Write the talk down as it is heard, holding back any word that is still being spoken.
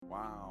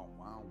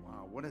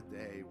wow. What a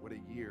day, what a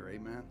year,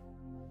 amen.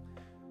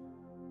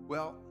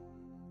 Well,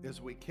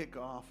 as we kick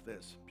off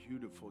this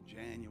beautiful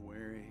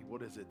January,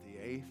 what is it, the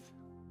 8th?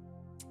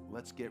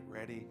 Let's get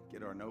ready,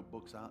 get our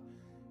notebooks out.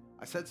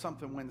 I said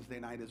something Wednesday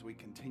night as we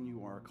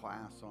continue our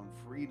class on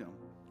freedom,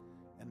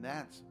 and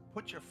that's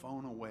put your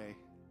phone away.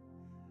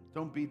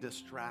 Don't be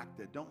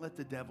distracted. Don't let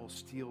the devil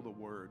steal the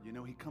word. You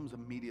know, he comes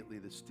immediately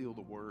to steal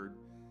the word.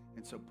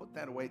 And so put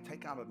that away.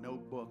 Take out a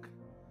notebook.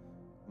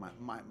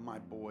 My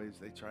boys,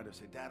 they try to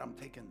say, Dad, I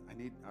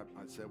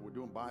said, we're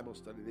doing Bible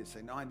study. They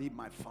say, no, I need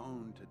my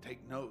phone to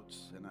take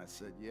notes. And I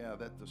said, yeah,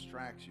 that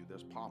distracts you.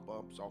 There's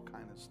pop-ups, all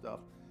kind of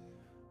stuff.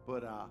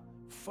 But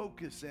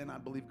focus in. I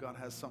believe God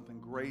has something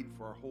great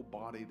for our whole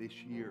body this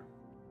year.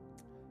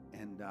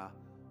 And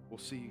we'll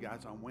see you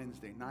guys on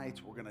Wednesday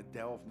nights. We're going to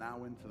delve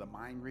now into the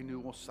mind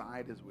renewal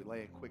side as we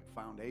lay a quick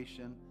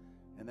foundation.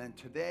 And then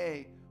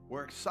today,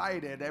 we're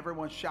excited.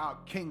 Everyone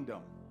shout,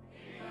 kingdom.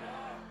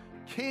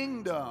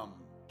 Kingdom.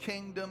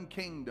 Kingdom,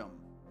 kingdom.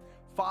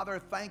 Father,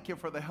 thank you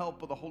for the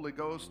help of the Holy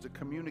Ghost to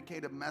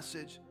communicate a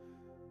message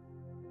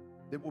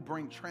that will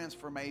bring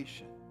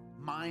transformation,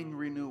 mind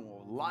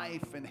renewal,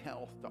 life and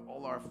health to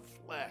all our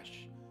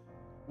flesh.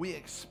 We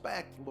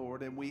expect,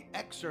 Lord, and we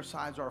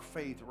exercise our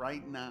faith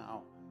right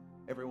now.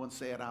 Everyone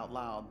say it out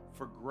loud,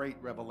 for great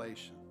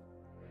revelation.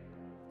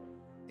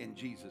 In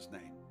Jesus'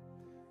 name,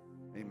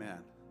 amen.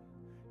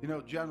 You know,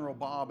 General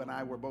Bob and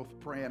I were both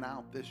praying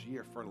out this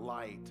year for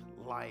light,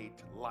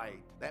 light,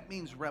 light. That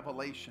means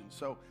revelation.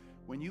 So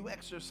when you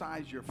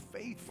exercise your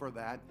faith for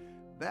that,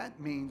 that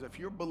means if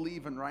you're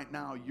believing right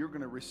now, you're going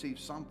to receive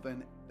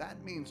something.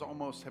 That means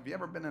almost, have you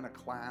ever been in a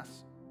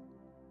class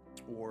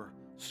or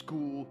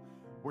school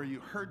where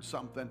you heard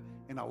something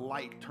and a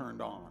light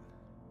turned on?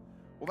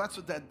 Well, that's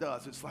what that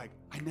does. It's like,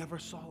 I never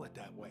saw it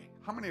that way.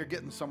 How many are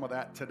getting some of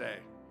that today?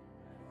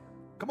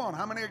 Come on,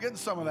 how many are getting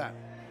some of that?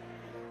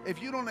 If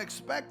you don't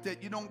expect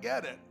it, you don't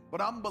get it.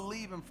 But I'm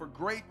believing for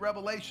great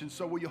revelation.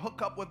 So will you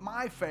hook up with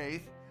my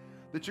faith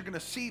that you're going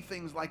to see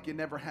things like you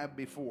never have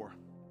before?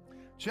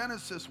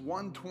 Genesis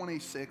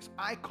 1:26,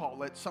 I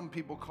call it, some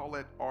people call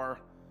it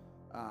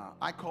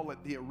I call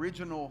it the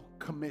original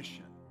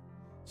commission.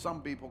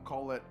 Some people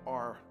call it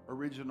our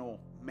original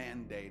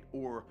mandate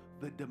or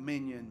the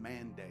dominion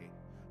mandate.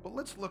 But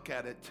let's look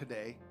at it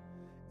today.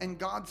 And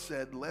God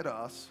said, let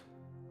us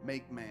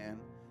make man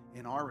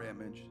in our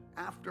image,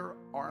 after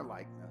our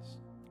likeness,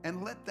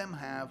 and let them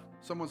have,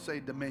 someone say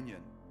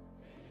dominion.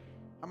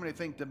 How many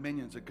think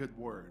dominion's a good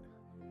word?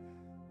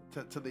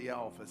 To the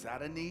elf, is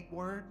that a neat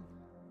word?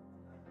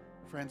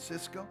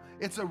 Francisco?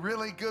 It's a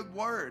really good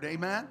word,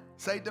 amen?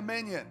 Say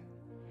dominion.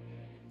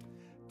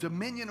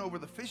 Dominion over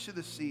the fish of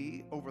the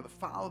sea, over the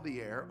fowl of the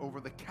air, over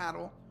the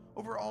cattle,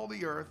 over all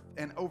the earth,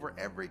 and over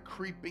every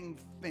creeping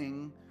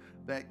thing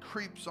that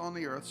creeps on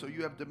the earth. So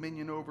you have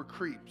dominion over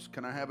creeps.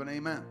 Can I have an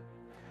amen?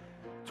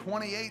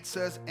 28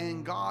 says,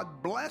 and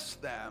God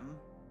blessed them,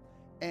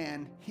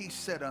 and he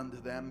said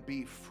unto them,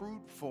 be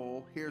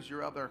fruitful. Here's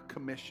your other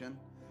commission.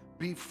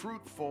 Be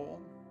fruitful.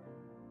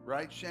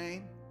 Right,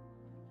 Shane?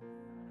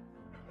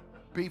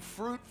 Be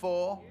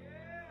fruitful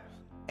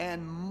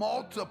and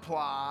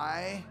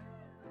multiply.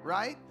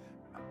 Right?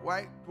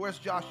 Right? Where's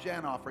Josh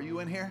Janoff? Are you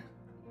in here?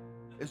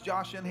 Is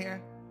Josh in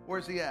here?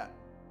 Where's he at?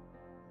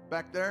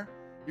 Back there?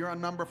 You're on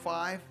number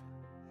 5?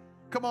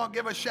 Come on,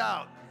 give a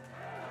shout.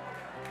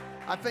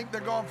 I think they're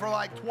going for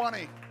like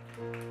 20.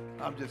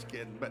 I'm just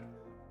kidding, but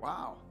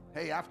wow.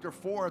 Hey, after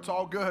 4, it's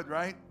all good,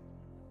 right?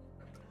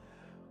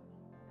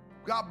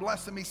 God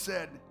bless him. He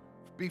said,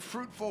 be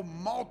fruitful,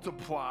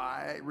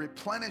 multiply,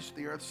 replenish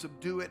the earth,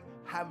 subdue it,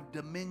 have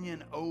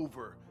dominion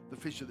over the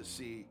fish of the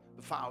sea,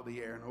 the fowl of the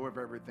air, and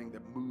over everything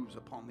that moves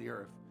upon the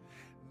earth.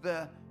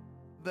 The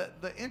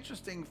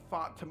interesting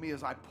thought to me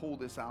as I pull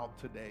this out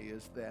today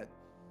is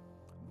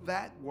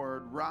that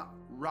word,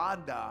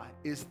 rada,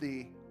 is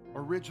the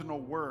original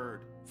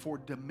word for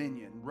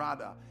dominion,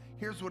 rada.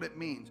 Here's what it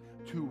means: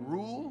 to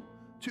rule,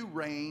 to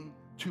reign,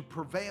 to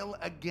prevail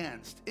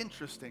against.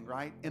 Interesting,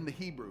 right? In the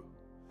Hebrew.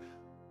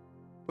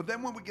 But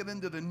then when we get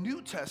into the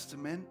New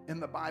Testament,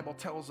 and the Bible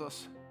tells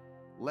us,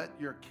 let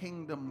your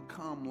kingdom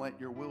come, let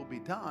your will be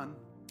done.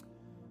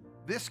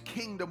 This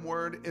kingdom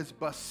word is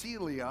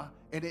basileia,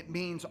 and it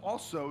means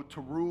also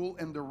to rule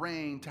and to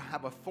reign, to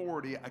have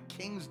authority, a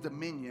king's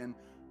dominion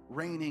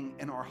reigning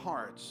in our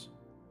hearts.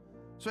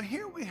 So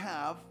here we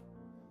have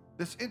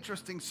this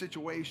interesting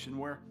situation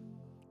where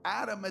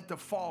Adam at the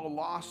fall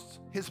lost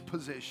his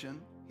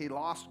position. He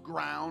lost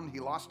ground. He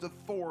lost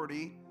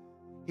authority.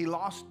 He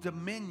lost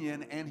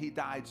dominion, and he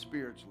died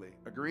spiritually.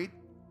 Agreed?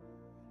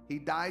 He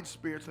died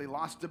spiritually,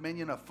 lost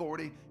dominion,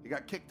 authority. He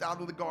got kicked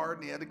out of the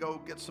garden. He had to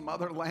go get some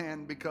other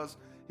land because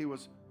he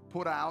was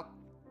put out.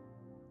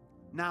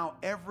 Now,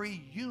 every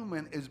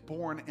human is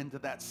born into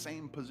that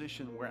same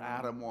position where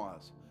Adam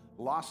was.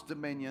 Lost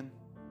dominion,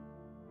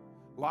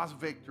 lost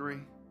victory,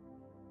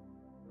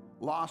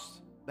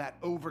 lost that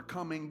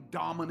overcoming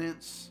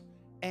dominance,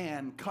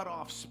 and cut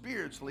off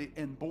spiritually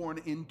and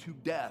born into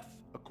death,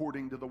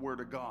 according to the Word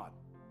of God.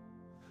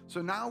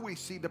 So now we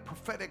see the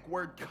prophetic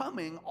word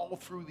coming all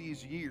through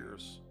these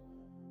years.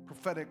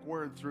 Prophetic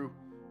word through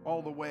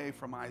all the way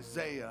from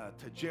Isaiah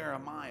to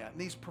Jeremiah. And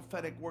these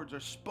prophetic words are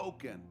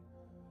spoken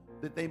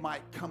that they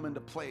might come into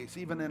place.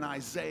 Even in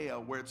Isaiah,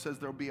 where it says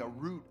there'll be a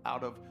root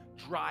out of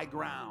dry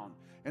ground.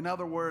 In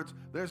other words,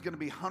 there's going to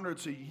be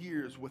hundreds of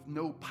years with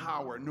no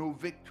power, no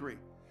victory,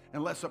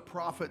 unless a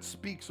prophet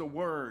speaks a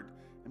word.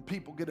 And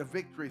people get a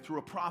victory through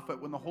a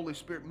prophet when the Holy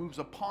Spirit moves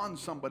upon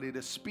somebody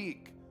to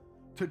speak,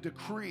 to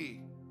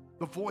decree,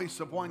 the voice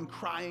of one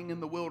crying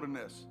in the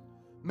wilderness,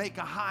 make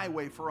a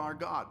highway for our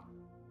God.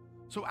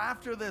 So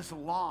after this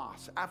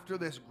loss, after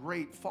this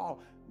great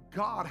fall,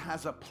 God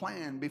has a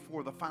plan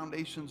before the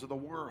foundations of the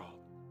world.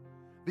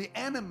 The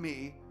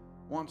enemy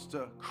wants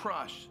to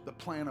crush the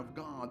plan of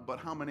God, but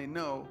how many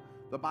know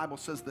the Bible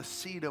says the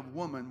seed of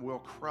woman will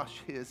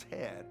crush his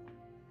head?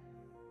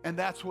 And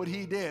that's what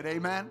he did,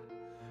 amen?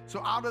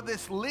 So out of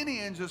this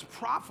lineage is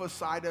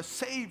prophesied a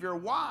Savior.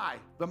 Why?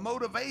 The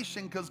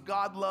motivation, because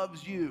God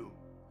loves you.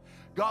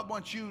 God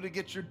wants you to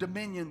get your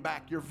dominion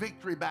back, your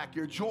victory back,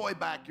 your joy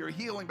back, your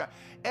healing back.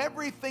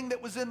 Everything that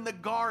was in the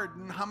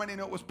garden, how many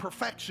know it was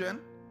perfection?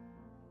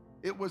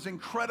 It was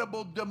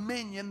incredible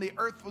dominion. The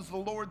earth was the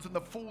Lord's and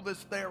the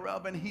fullness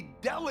thereof, and he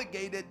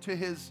delegated to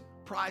his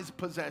prized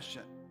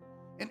possession.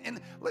 And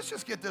let's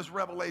just get this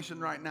revelation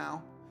right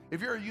now. If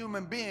you're a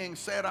human being,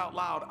 say it out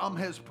loud, I'm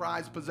his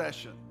prized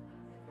possession.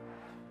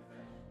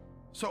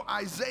 So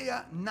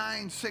Isaiah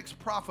 9:6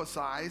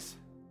 prophesies,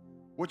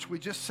 which we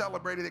just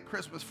celebrated at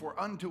Christmas, for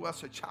unto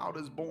us a child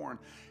is born,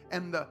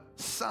 and the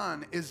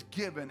son is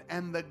given,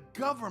 and the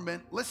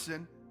government,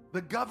 listen,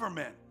 the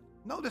government.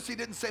 Notice he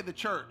didn't say the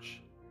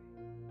church.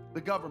 The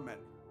government,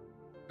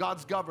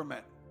 God's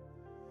government,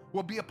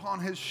 will be upon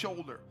his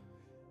shoulder.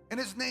 And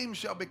his name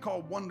shall be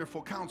called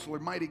Wonderful Counselor,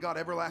 Mighty God,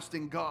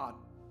 Everlasting God.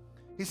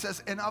 He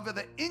says, and of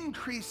the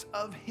increase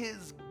of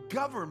his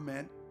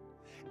government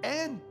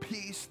and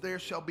peace there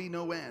shall be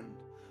no end,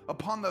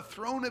 upon the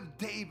throne of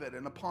David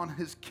and upon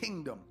his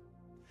kingdom,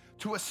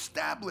 to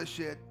establish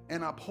it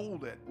and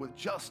uphold it with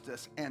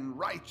justice and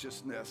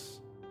righteousness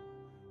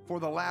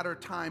for the latter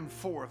time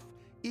forth,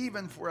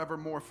 even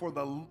forevermore. For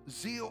the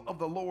zeal of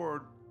the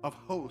Lord of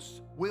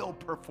hosts will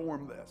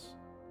perform this.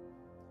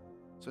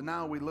 So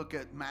now we look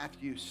at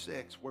Matthew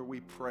 6, where we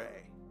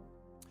pray.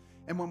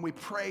 And when we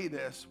pray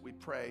this, we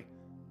pray,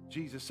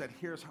 Jesus said,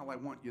 here's how I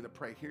want you to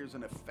pray. Here's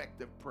an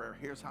effective prayer.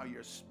 Here's how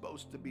you're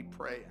supposed to be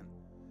praying.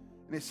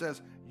 And he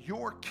says,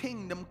 your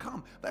kingdom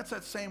come. That's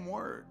that same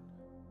word.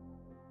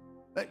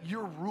 That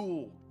your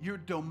rule, your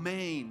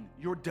domain,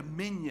 your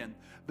dominion,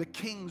 the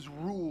king's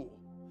rule.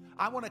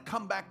 I want to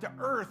come back to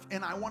earth,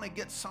 and I want to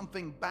get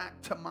something back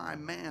to my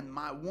man,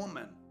 my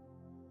woman.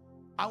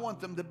 I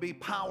want them to be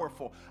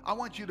powerful. I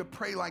want you to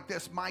pray like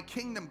this: my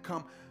kingdom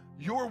come,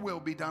 your will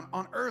be done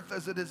on earth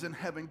as it is in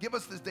heaven. Give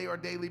us this day our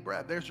daily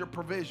bread. There's your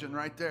provision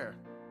right there.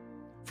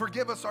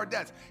 Forgive us our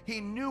debts. He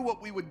knew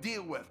what we would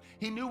deal with.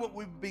 He knew what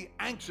we would be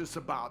anxious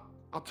about.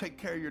 I'll take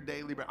care of your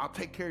daily bread. I'll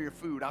take care of your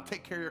food. I'll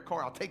take care of your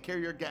car. I'll take care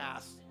of your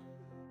gas.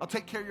 I'll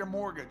take care of your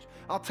mortgage.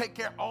 I'll take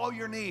care of all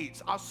your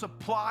needs. I'll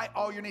supply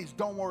all your needs.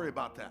 Don't worry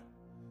about that.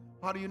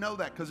 How do you know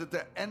that? Because at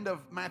the end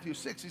of Matthew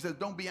 6, he says,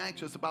 don't be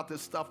anxious about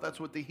this stuff. That's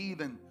what the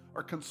heathen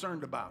are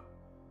concerned about.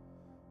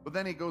 But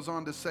then he goes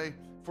on to say,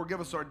 forgive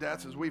us our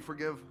debts as we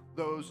forgive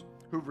those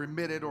who've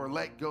remitted or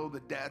let go the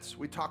debts.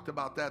 We talked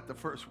about that the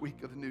first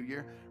week of the new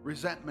year.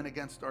 Resentment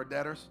against our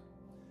debtors.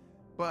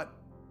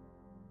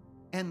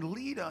 And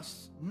lead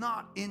us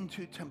not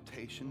into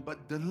temptation,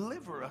 but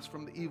deliver us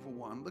from the evil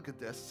one. Look at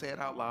this. Say it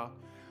out loud.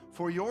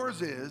 For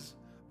yours is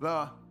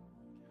the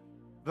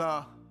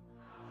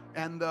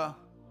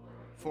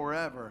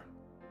forever.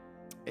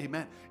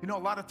 Amen. You know, a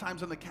lot of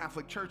times in the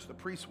Catholic Church, the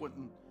priests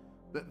wouldn't,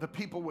 the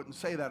people wouldn't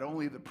say that.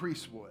 Only the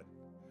priests would.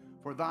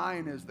 For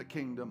thine is the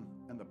kingdom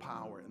and the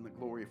power and the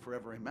glory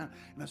forever. Amen.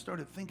 And I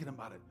started thinking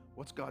about it.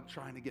 What's God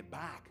trying to get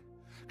back?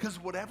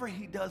 Because whatever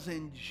he does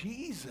in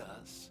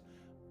Jesus,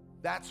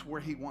 that's where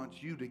he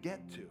wants you to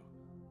get to.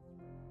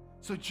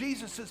 So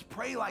Jesus says,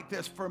 pray like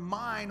this: for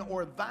mine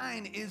or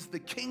thine is the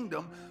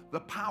kingdom,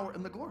 the power,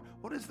 and the glory.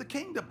 What is the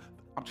kingdom?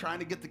 I'm trying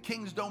to get the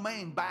king's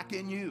domain back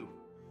in you.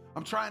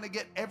 I'm trying to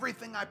get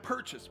everything I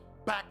purchased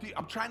back to you.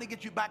 I'm trying to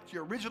get you back to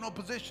your original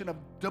position of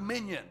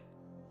dominion.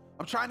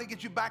 I'm trying to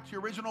get you back to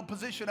your original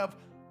position of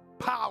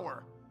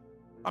power.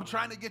 I'm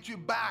trying to get you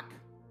back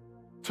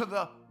to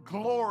the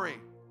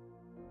glory.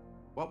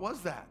 What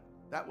was that?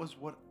 That was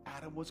what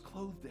Adam was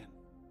clothed in.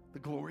 The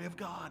glory of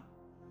God.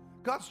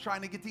 God's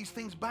trying to get these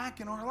things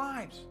back in our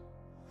lives.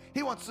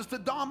 He wants us to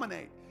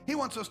dominate. He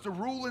wants us to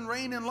rule and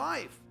reign in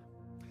life.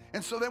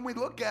 And so then we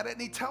look at it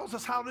and he tells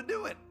us how to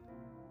do it.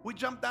 We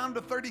jump down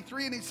to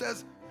 33 and he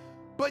says,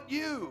 but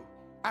you,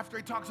 after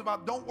he talks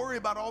about don't worry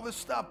about all this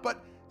stuff,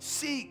 but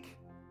seek,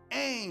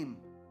 aim,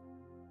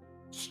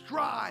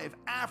 strive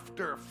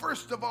after,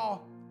 first of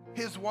all,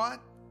 his what?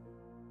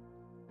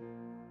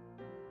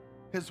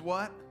 His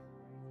what?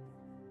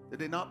 Did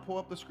they not pull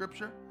up the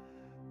scripture?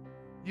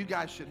 You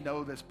guys should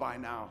know this by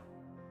now.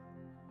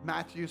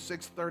 Matthew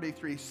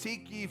 6:33.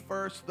 Seek ye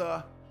first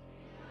the...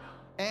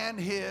 and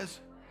his,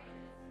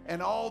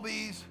 and all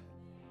these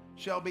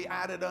shall be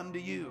added unto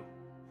you.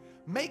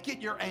 Make it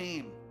your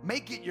aim.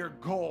 Make it your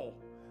goal.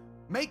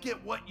 Make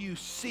it what you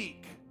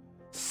seek.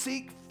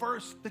 Seek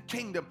first the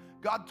kingdom.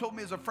 God told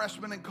me as a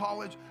freshman in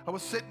college, I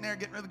was sitting there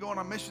getting ready to go on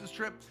a missions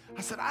trip.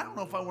 I said, I don't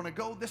know if I want to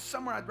go. This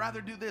summer, I'd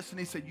rather do this. And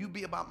he said, you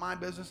be about my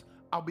business,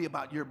 I'll be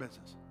about your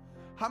business.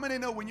 How many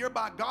know when you're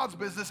about God's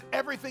business,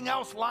 everything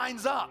else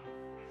lines up?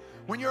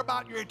 When you're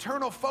about your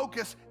eternal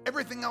focus,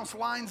 everything else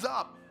lines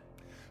up.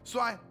 So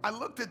I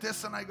looked at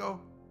this and I go,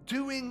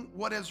 doing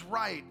what is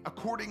right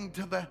according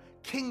to the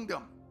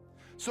kingdom.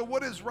 So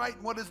what is right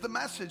and what is the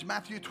message?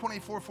 Matthew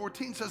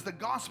 24:14 says the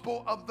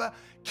gospel of the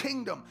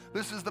kingdom.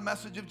 This is the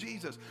message of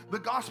Jesus. The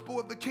gospel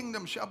of the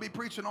kingdom shall be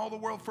preached in all the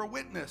world for a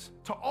witness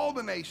to all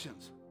the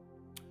nations.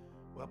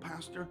 Well,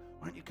 Pastor,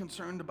 aren't you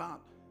concerned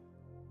about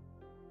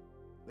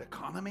the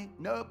economy?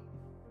 Nope.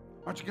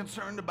 Aren't you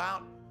concerned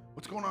about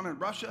what's going on in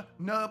Russia?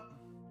 Nope.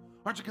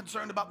 Aren't you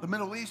concerned about the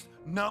Middle East?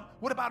 Nope.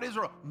 What about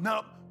Israel?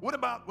 Nope. What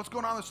about what's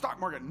going on in the stock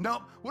market?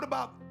 Nope. What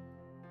about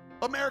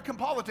American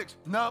politics?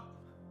 Nope.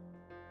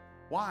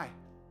 Why?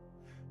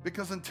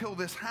 Because until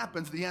this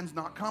happens, the end's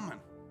not coming.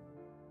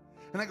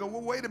 And I go,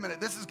 well, wait a minute.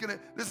 This is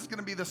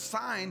gonna be the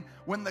sign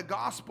when the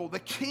gospel, the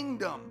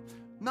kingdom,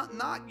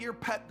 not your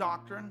pet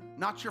doctrine,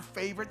 not your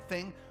favorite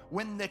thing,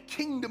 when the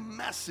kingdom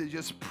message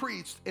is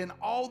preached in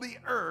all the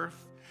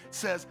earth,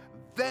 says,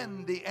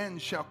 then the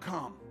end shall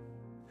come.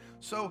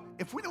 So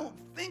if we don't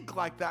think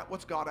like that,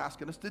 what's God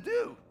asking us to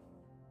do?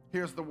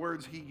 Here's the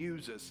words he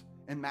uses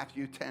in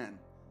Matthew 10.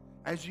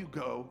 As you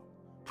go,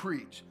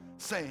 preach,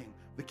 saying,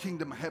 the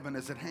kingdom of heaven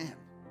is at hand.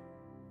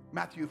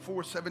 Matthew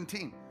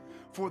 4:17.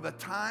 For the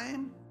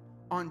time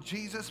on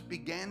Jesus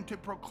began to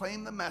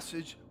proclaim the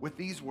message with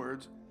these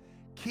words,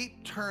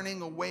 keep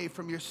turning away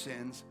from your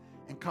sins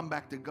and come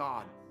back to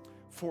God.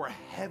 For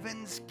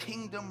heaven's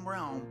kingdom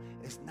realm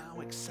is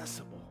now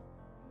accessible.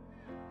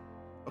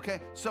 Okay,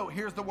 so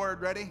here's the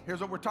word, ready?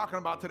 Here's what we're talking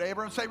about today.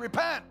 Everyone say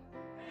repent.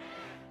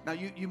 Now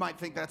you might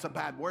think that's a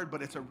bad word,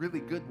 but it's a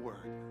really good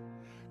word.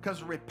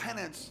 Because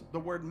repentance, the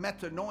word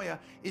metanoia,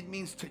 it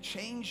means to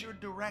change your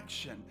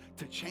direction,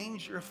 to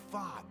change your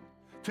thought,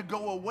 to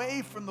go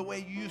away from the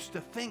way you used to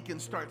think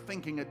and start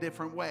thinking a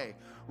different way.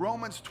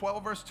 Romans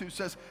 12 verse 2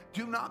 says,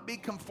 do not be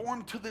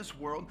conformed to this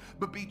world,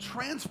 but be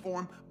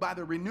transformed by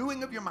the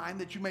renewing of your mind,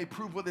 that you may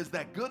prove what is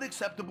that good,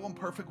 acceptable, and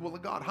perfect will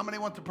of God. How many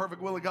want the perfect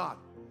will of God?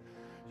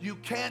 You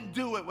can't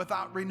do it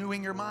without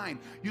renewing your mind.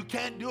 You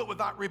can't do it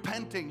without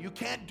repenting. You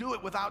can't do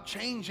it without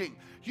changing.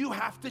 You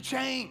have to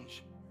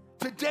change.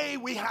 Today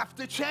we have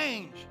to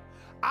change.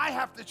 I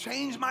have to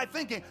change my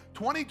thinking.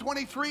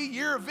 2023,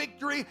 year of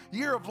victory,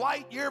 year of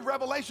light, year of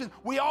revelation.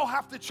 We all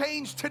have to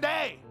change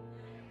today.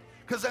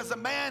 Because as a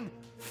man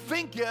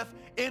thinketh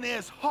in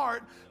his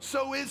heart,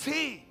 so is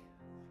he.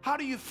 How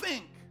do you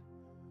think?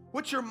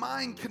 What's your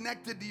mind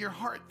connected to your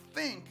heart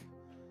think?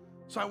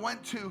 So I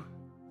went to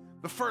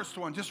the first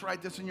one. Just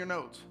write this in your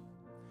notes.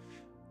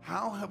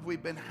 How have we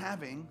been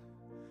having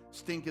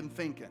stinking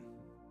thinking?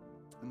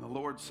 And the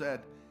Lord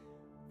said,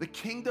 the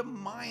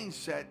kingdom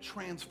mindset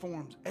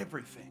transforms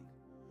everything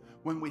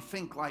when we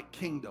think like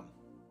kingdom,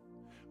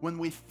 when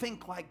we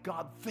think like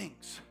God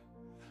thinks.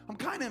 I'm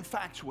kind of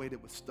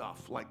infatuated with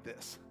stuff like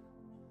this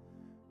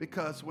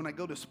because when I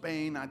go to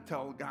Spain, I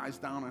tell guys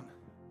down in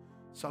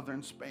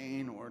southern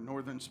Spain or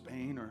northern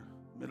Spain or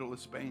middle of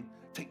Spain,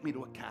 take me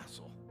to a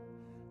castle.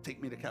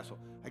 Take me to a castle.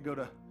 I go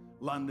to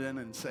London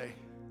and say,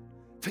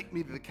 take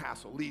me to the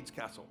castle, Leeds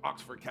Castle,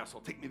 Oxford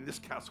Castle. Take me to this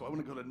castle. I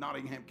want to go to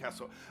Nottingham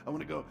Castle. I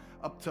want to go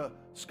up to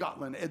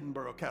Scotland,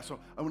 Edinburgh Castle.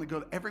 I want to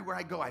go to everywhere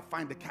I go. I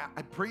find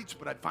I preach,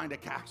 but I find a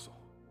castle.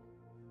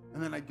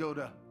 And then I go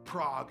to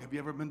Prague. Have you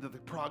ever been to the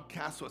Prague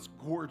Castle? It's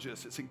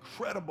gorgeous. It's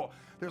incredible.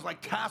 There's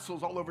like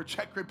castles all over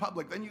Czech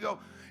Republic. Then you go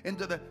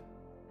into the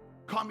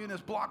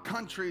communist bloc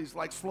countries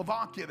like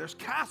Slovakia. There's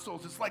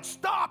castles. It's like,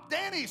 stop,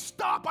 Danny,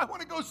 stop. I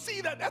want to go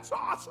see that. That's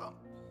awesome.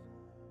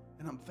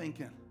 And I'm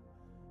thinking,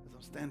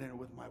 standing there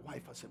with my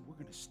wife, I said, we're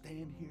going to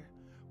stand here.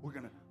 We're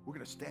going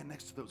to stand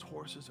next to those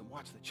horses and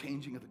watch the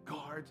changing of the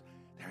guards.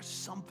 There's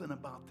something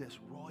about this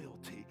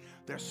royalty.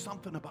 There's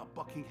something about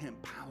Buckingham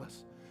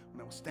Palace.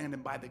 When I was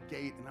standing by the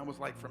gate, and I was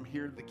like from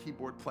here to the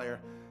keyboard player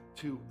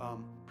to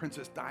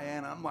Princess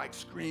Diana, I'm like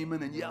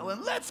screaming and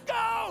yelling, let's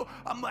go!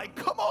 I'm like,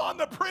 come on,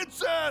 the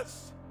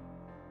princess!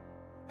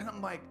 And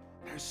I'm like,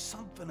 there's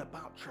something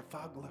about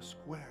Trafalgar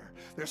Square.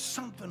 There's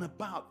something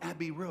about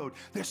Abbey Road.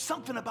 There's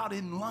something about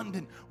in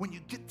London when you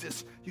get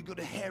this, you go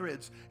to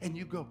Harrods and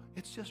you go,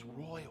 it's just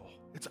royal.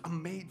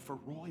 I'm made for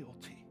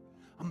royalty.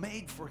 I'm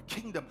made for a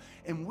kingdom.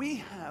 And we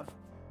have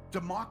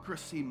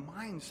democracy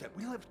mindset.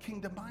 We have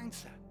kingdom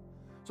mindset.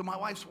 So my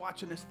wife's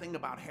watching this thing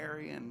about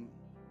Harry and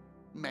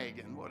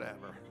Meghan,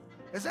 whatever.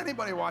 Is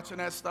anybody watching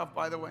that stuff,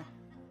 by the way?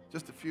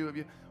 Just a few of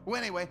you. Well,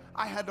 anyway,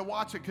 I had to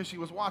watch it because she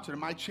was watching it.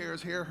 My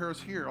chair's here,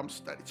 hers here. I'm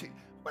studying.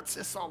 What's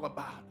this all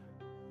about?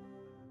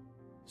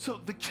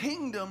 So the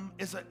kingdom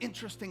is an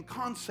interesting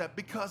concept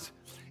because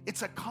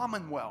it's a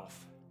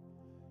commonwealth.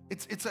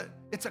 It's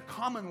a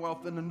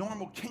commonwealth in the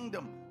normal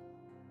kingdom.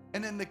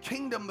 And in the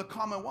kingdom, the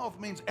Commonwealth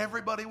means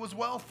everybody was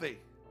wealthy.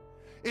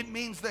 It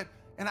means that,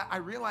 and I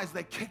realized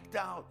they kicked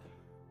out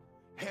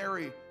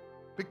Harry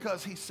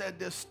because he said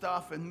this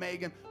stuff, and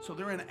Meghan. So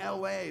they're in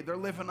LA, they're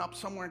living up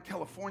somewhere in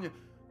California.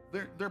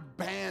 They're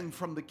banned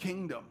from the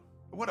kingdom.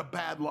 What a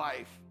bad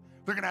life.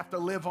 They're gonna have to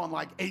live on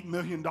like $8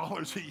 million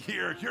a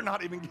year. You're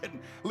not even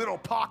getting little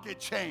pocket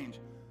change.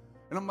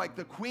 And I'm like,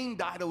 the queen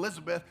died,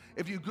 Elizabeth.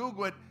 If you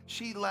Google it,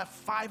 she left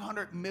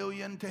 500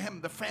 million to him.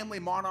 The family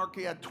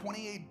monarchy had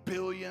 28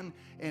 billion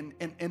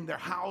in their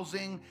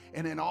housing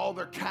and in all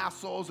their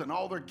castles and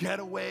all their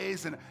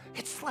getaways. And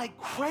it's like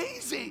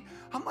crazy.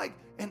 I'm like,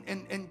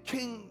 and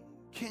King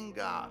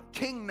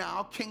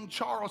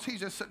Charles, he's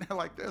just sitting there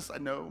like this. I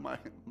know my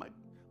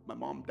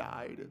mom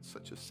died. It's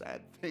such a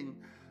sad thing.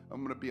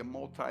 I'm gonna be a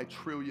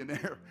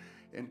multi-trillionaire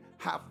and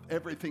half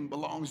everything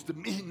belongs to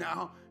me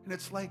now. And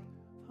it's like,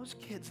 those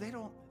kids, they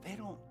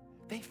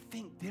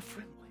think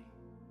differently.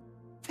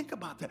 Think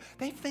about that.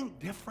 They think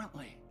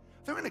differently.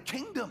 They're in a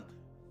kingdom.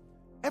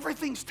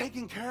 Everything's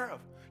taken care of.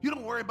 You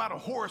don't worry about a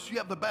horse, you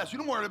have the best. You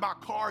don't worry about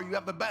a car, you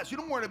have the best. You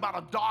don't worry about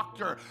a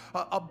doctor,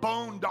 a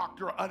bone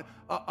doctor, a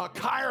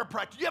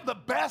chiropractor. You have the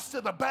best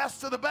of the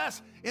best of the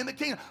best in the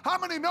kingdom. How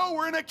many know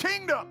we're in a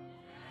kingdom?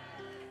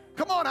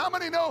 Come on, how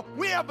many know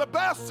we have the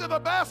best of the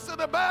best of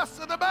the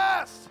best of the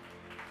best?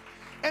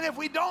 And if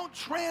we don't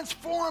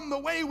transform the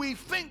way we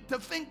think to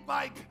think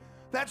like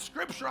that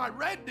scripture I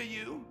read to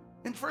you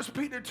in 1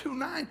 Peter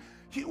 2:9,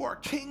 you are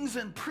kings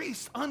and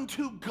priests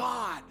unto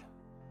God.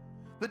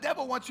 The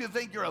devil wants you to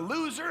think you're a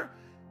loser.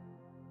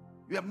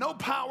 You have no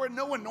power,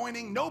 no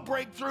anointing, no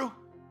breakthrough.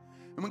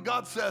 And when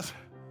God says,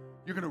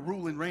 you're going to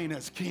rule and reign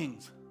as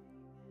kings.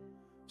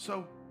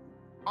 So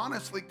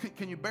honestly,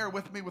 can you bear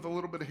with me with a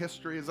little bit of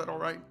history? Is that all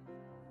right?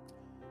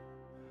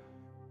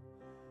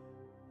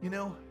 You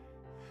know,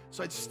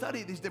 so I'd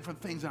study these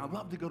different things, and I'd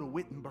love to go to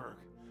Wittenberg.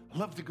 I'd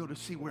love to go to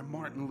see where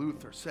Martin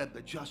Luther said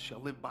the just shall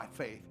live by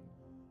faith.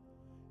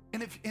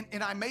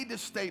 And I made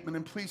this statement,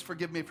 and please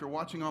forgive me if you're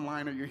watching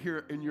online or you're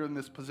here and you're in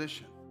this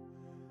position.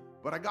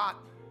 But I got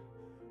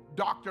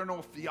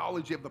doctrinal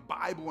theology of the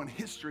Bible and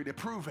history to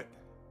prove it.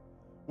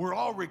 We're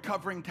all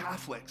recovering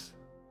Catholics.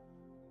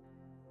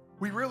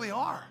 We really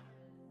are.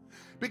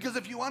 Because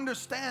if you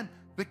understand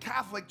the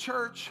Catholic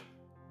Church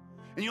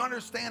and you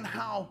understand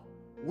how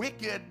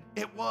wicked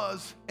it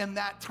was in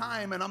that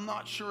time, and I'm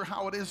not sure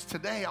how it is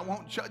today, I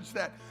won't judge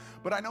that,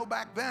 but I know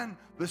back then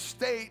the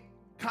state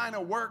kind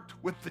of worked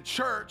with the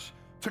church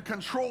to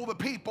control the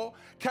people,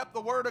 kept the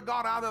word of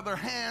God out of their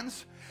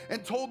hands,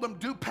 and told them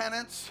do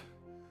penance,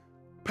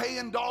 pay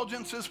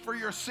indulgences for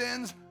your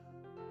sins.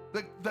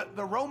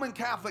 The Roman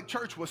Catholic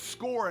Church was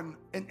scoring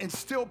and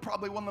still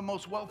probably one of the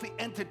most wealthy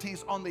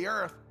entities on the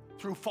earth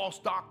through false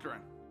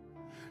doctrine.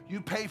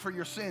 You pay for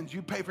your sins.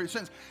 You pay for your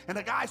sins. And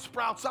a guy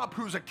sprouts up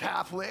who's a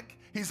Catholic.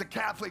 He's a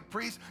Catholic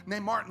priest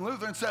named Martin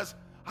Luther and says,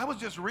 I was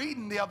just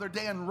reading the other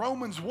day in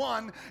Romans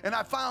 1, and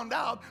I found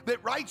out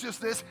that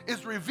righteousness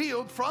is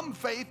revealed from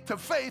faith to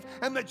faith,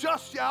 and the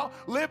just shall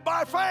live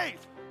by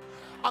faith.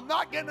 I'm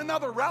not getting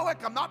another relic.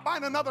 I'm not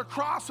buying another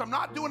cross. I'm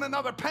not doing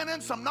another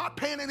penance. I'm not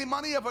paying any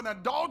money of an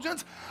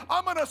indulgence.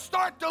 I'm going to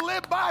start to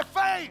live by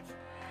faith.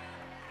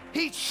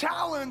 He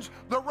challenged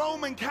the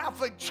Roman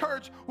Catholic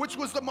Church, which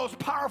was the most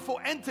powerful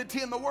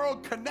entity in the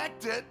world,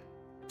 connected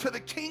to the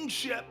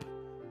kingship.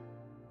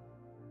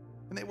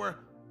 And they were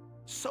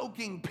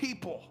soaking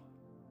people.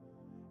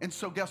 And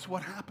so guess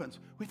what happens?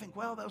 We think,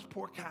 well, those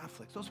poor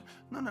Catholics.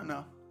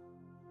 No.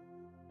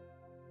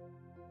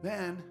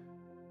 Then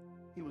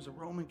he was a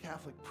Roman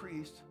Catholic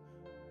priest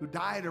who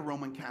died a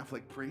Roman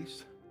Catholic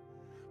priest.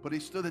 But he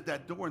stood at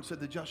that door and said,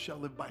 the just shall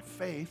live by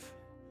faith.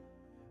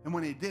 And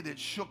when he did, it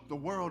shook the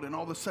world, and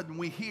all of a sudden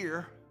we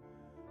hear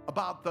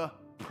about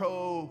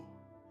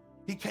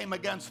he came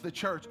against the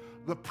church,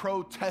 the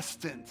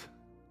Protestant.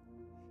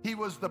 He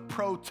was the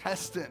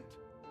Protestant.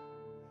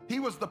 He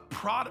was the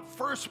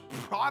first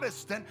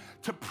Protestant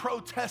to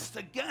protest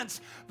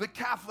against the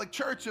Catholic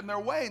Church in their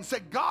way and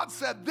said, God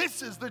said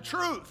this is the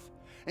truth.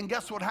 And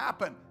guess what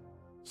happened?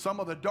 Some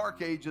of the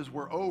dark ages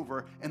were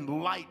over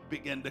and light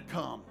began to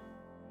come.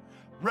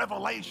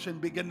 Revelation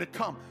began to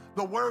come.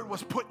 The word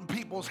was put in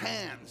people's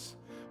hands.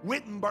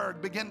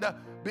 Wittenberg the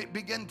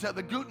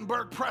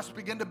Gutenberg press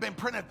began to be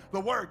printed. The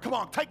word, come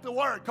on, take the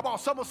word. Come on,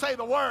 someone say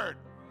the word.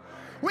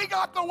 We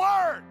got the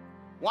word.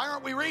 Why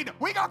aren't we reading?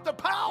 We got the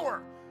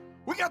power.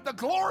 We got the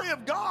glory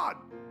of God.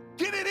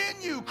 Get it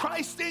in you,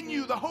 Christ in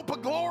you, the hope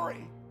of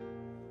glory.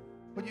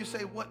 But you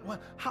say,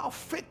 how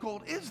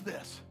fickle is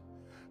this?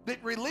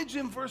 That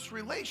religion versus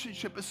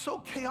relationship is so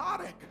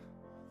chaotic.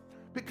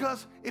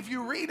 Because if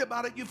you read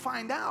about it, you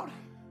find out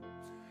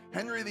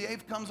Henry VIII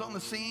comes on the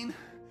scene.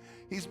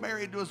 He's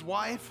married to his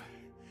wife.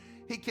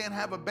 He can't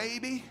have a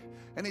baby.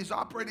 And he's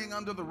operating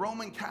under the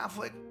Roman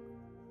Catholic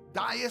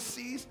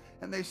diocese.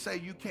 And they say,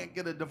 you can't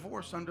get a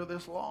divorce under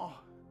this law.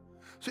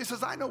 So he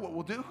says, I know what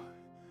we'll do.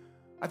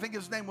 I think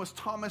his name was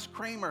Thomas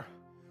Cranmer.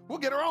 We'll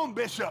get our own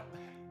bishop.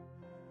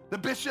 The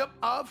Bishop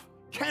of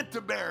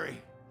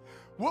Canterbury.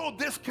 we'll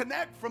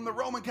disconnect from the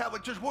Roman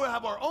Catholic Church. We'll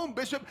have our own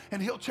bishop,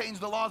 and he'll change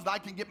the laws that I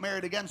can get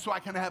married again so I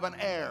can have an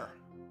heir,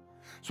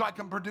 so I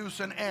can produce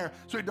an heir.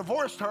 So he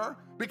divorced her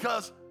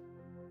because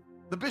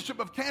the Bishop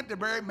of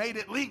Canterbury made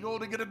it legal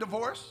to get a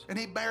divorce, and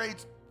he married,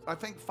 I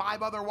think,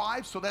 5 other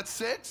wives, so that's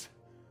 6.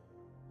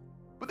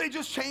 But they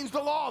just changed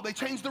the law. They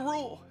changed the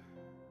rule.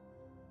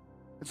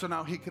 And so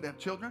now he could have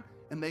children,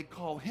 and they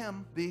call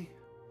him the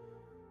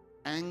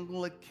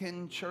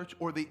Anglican Church,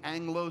 or the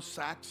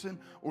Anglo-Saxon,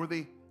 or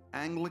the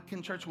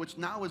Anglican Church, which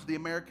now is the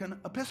American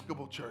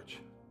Episcopal Church,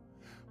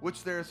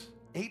 which there's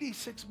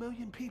 86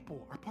 million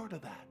people are part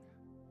of that,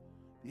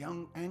 the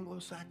young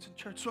Anglo-Saxon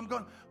Church. So I'm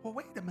going, well,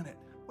 wait a minute.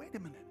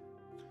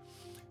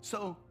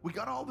 So we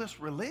got all this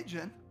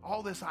religion,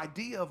 all this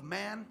idea of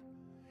man,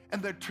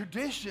 and the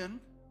tradition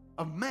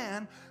of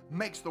man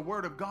makes the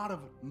word of God of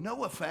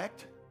no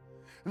effect.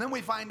 And then we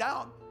find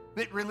out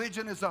that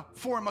religion is a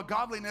form of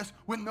godliness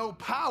with no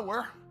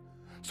power.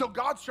 So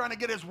God's trying to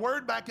get his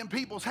word back in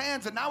people's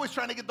hands, and now he's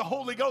trying to get the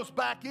Holy Ghost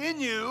back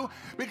in you,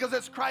 because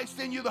it's Christ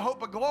in you, the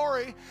hope of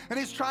glory. And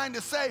he's trying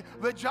to say,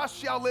 the just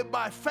shall live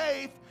by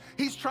faith.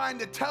 He's trying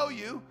to tell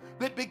you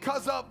that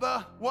because of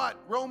the,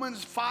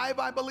 Romans 5,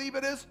 I believe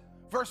it is,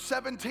 verse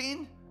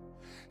 17.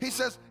 He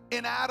says,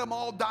 in Adam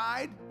all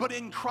died, but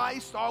in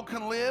Christ all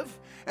can live.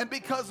 And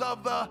because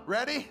of the,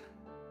 ready?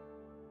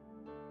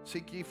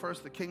 Seek ye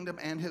first the kingdom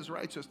and his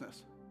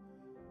righteousness.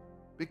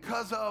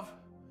 Because of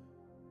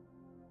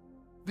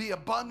the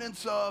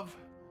abundance of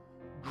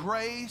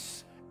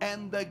grace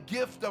and the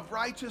gift of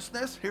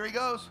righteousness, here he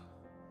goes,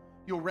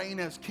 you'll reign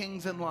as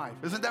kings in life.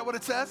 Isn't that what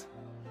it says?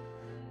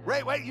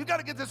 Wait, you got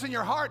to get this in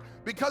your heart.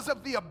 Because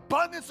of the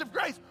abundance of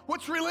grace.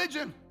 What's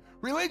religion?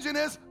 Religion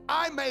is,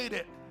 I made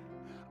it.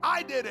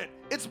 I did it.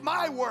 It's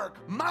my work,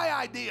 my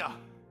idea.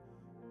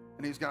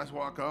 And these guys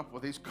walk up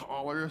with these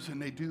collars,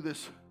 and they do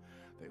this.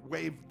 They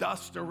wave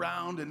dust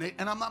around, and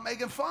I'm not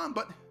making fun,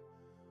 but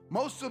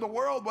most of the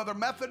world, whether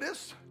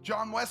Methodists,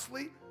 John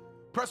Wesley,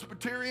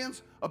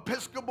 Presbyterians,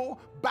 Episcopal,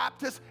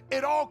 Baptists,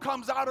 it all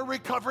comes out of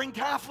recovering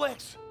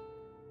Catholics.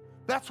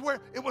 That's where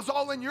it was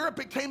all in Europe.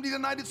 It came to the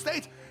United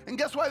States. And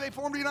guess why they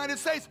formed the United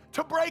States?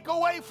 To break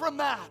away from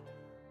that.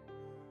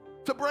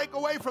 To break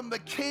away from the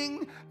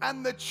king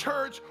and the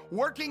church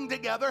working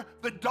together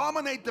to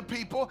dominate the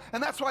people.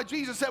 And that's why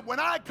Jesus said, when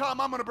I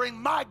come, I'm going to bring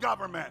my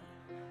government.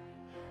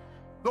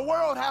 The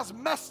world has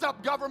messed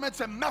up governments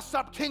and messed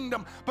up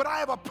kingdom, but I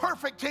have a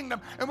perfect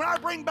kingdom. And when I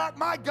bring back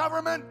my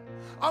government,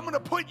 I'm going to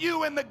put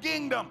you in the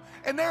kingdom.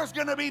 And there's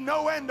going to be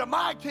no end to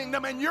my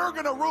kingdom, and you're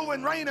going to rule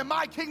and reign in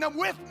my kingdom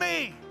with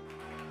me.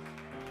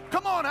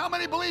 Come on, how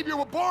many believe you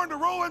were born to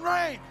rule and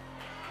reign?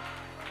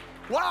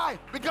 Why?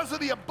 Because of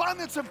the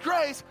abundance of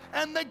grace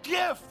and the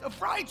gift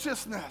of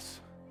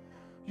righteousness.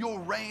 You'll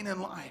reign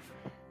in life.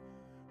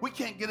 We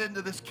can't get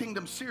into this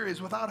kingdom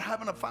series without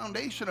having a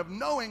foundation of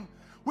knowing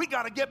we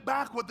got to get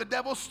back what the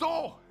devil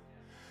stole.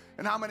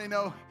 And how many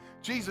know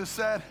Jesus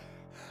said,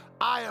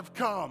 I have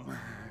come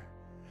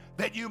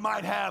that you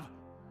might have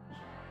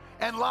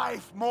and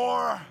life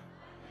more.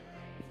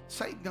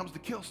 Satan comes to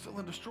kill, steal,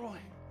 and destroy.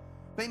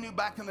 They knew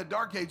back in the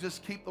dark ages,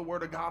 keep the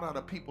word of God out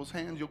of people's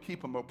hands. You'll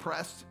keep them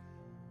oppressed.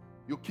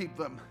 You'll keep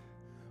them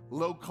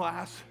low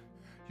class.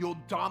 You'll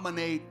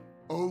dominate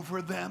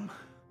over them.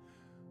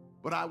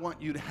 But I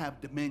want you to have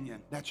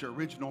dominion. That's your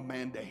original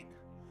mandate.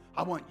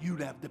 I want you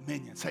to have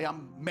dominion. Say,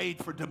 I'm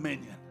made for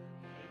dominion.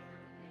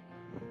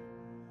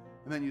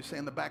 And then you say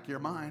in the back of your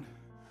mind,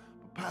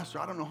 Pastor,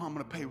 I don't know how I'm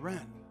going to pay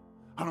rent.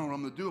 I don't know what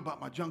I'm going to do about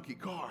my junky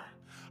car.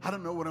 I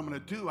don't know what I'm going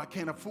to do. I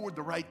can't afford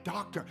the right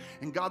doctor.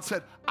 And God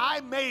said,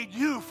 I made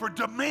you for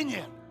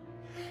dominion.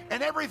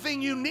 And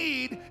everything you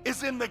need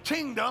is in the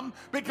kingdom,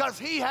 because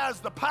he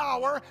has the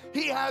power,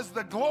 he has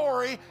the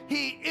glory,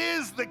 he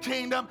is the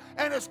kingdom,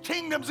 and his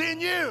kingdom's in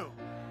you.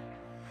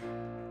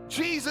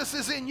 Jesus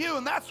is in you,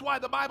 and that's why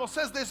the Bible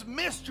says this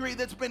mystery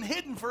that's been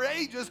hidden for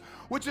ages,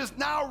 which is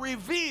now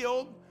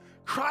revealed,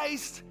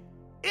 Christ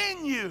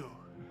in you.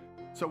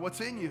 So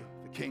what's in you?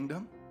 The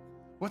kingdom.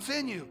 What's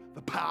in you?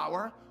 The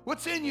power.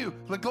 What's in you?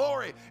 The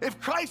glory. If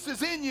Christ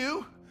is in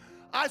you,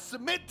 I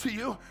submit to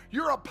you,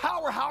 you're a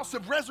powerhouse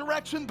of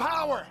resurrection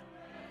power.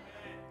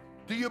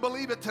 Do you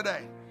believe it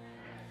today?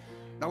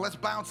 Now let's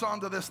bounce on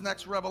to this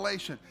next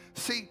revelation.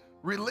 See,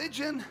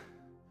 religion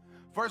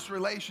versus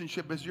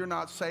relationship is you're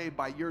not saved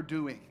by your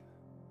doing.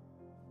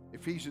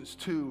 Ephesians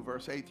 2,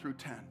 verse 8 through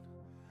 10.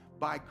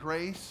 By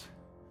grace,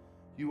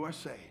 you are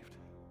saved.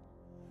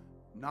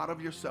 Not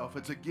of yourself,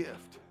 it's a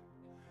gift.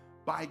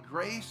 By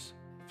grace,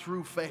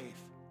 through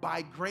faith.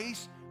 By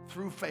grace,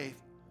 through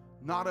faith,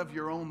 not of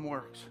your own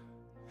works.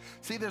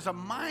 See, there's a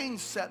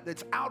mindset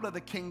that's out of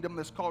the kingdom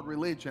that's called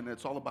religion.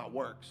 It's all about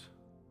works.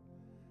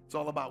 It's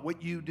all about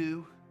what you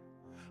do,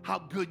 how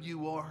good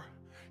you are.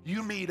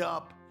 You meet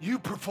up, you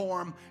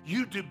perform,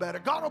 you do better.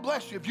 God will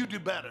bless you if you do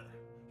better.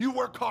 You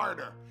work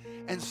harder.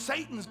 And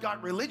Satan's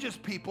got religious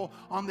people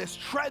on this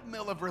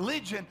treadmill of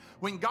religion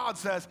when God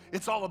says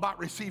it's all about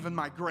receiving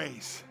my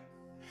grace.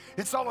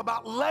 It's all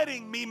about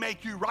letting me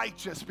make you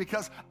righteous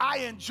because I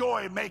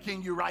enjoy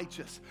making you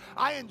righteous.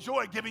 I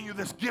enjoy giving you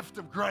this gift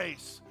of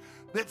grace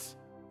that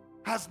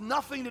has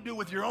nothing to do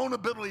with your own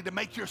ability to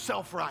make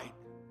yourself right.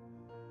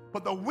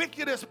 But the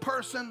wickedest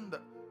person,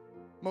 the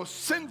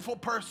most sinful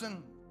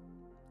person,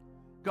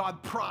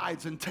 God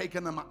prides in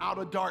taking them out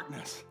of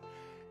darkness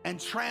and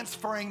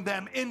transferring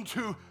them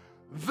into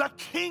the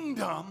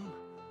kingdom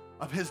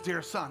of his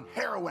dear son.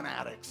 Heroin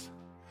addicts,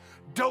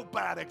 dope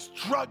addicts,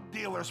 drug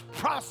dealers,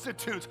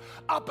 prostitutes,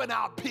 up and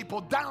out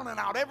people, down and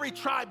out, every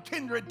tribe,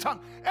 kindred,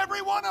 tongue,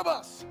 every one of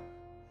us.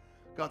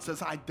 God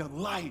says, I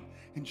delight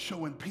in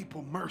showing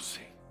people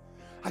mercy.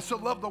 I so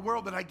love the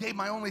world that I gave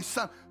my only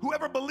son.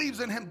 Whoever believes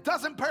in him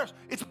doesn't perish.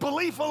 It's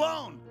belief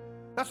alone.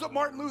 That's what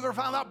Martin Luther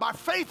found out, by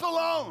faith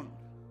alone.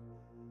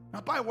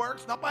 Not by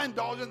works, not by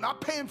indulgence,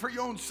 not paying for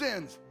your own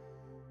sins,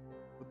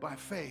 but by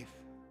faith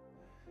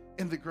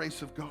in the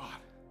grace of God.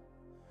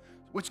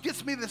 Which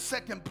gets me to the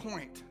second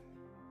point.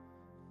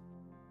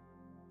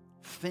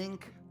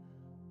 Think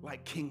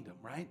like kingdom,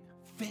 right?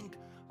 Think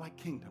like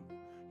kingdom.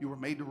 You were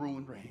made to rule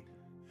and reign.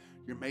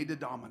 You're made to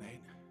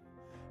dominate.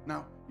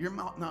 Now, you're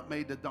not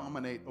made to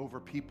dominate over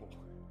people.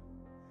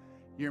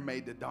 You're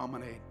made to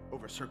dominate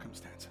over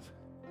circumstances.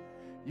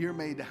 You're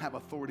made to have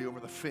authority over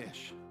the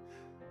fish.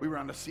 We were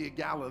on the Sea of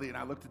Galilee, and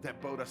I looked at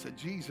that boat. I said,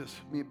 Jesus,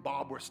 me and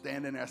Bob were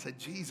standing there. I said,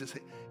 Jesus,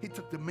 he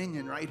took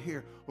dominion right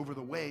here over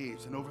the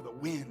waves and over the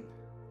wind.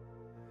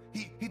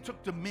 He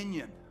took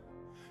dominion.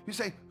 You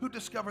say, who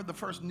discovered the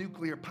first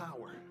nuclear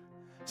power?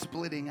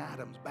 Splitting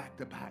atoms back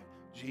to back.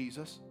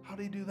 Jesus. How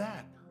did he do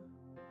that?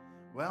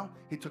 Well,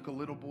 he took a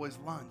little boy's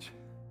lunch,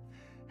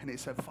 and he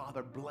said,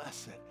 Father,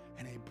 bless it.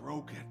 And he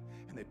broke it,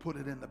 and they put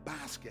it in the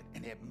basket,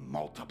 and it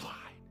multiplied.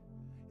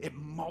 It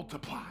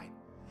multiplied.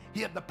 He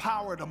had the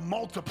power to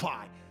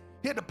multiply.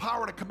 He had the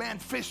power to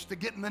command fish to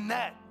get in the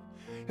net.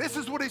 This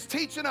is what he's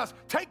teaching us.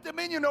 Take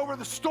dominion over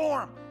the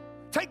storm.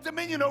 Take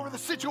dominion over the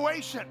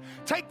situation.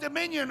 Take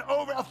dominion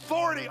over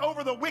authority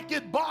over the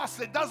wicked boss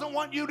that doesn't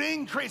want you to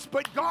increase,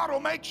 but God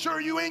will make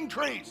sure you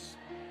increase.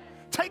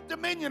 Take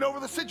dominion over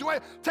the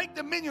situation. Take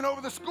dominion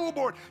over the school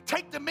board.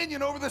 Take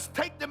dominion over this.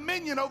 Take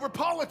dominion over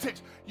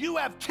politics. You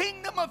have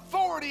kingdom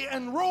authority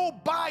and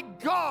rule by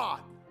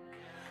God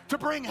to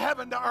bring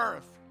heaven to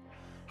earth.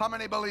 How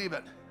many believe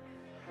it?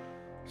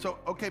 So,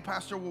 okay,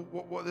 Pastor,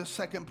 what this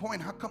second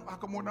point, how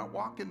come we're not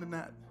walking in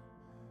that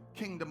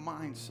kingdom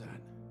mindset?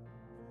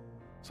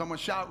 Someone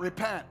shout,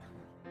 repent.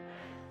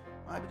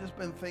 I've just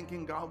been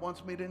thinking God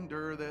wants me to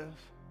endure this.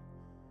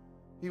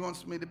 He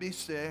wants me to be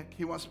sick.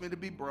 He wants me to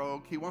be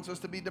broke. He wants us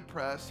to be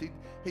depressed.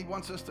 He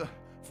wants us to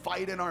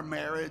fight in our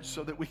marriage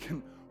so that we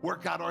can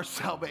work out our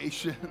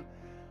salvation.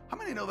 How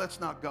many know that's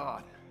not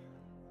God?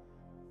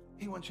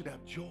 He wants you to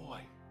have joy.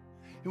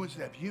 He wants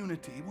you to have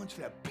unity. He wants you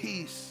to have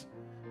peace.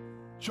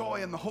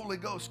 Joy in the Holy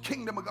Ghost.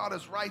 Kingdom of God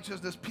is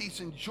righteousness, peace,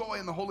 and joy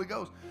in the Holy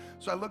Ghost.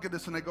 So I look at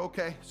this and I go,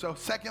 okay, so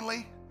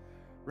secondly,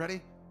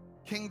 ready?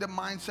 Kingdom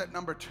mindset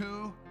number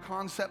 2,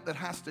 concept that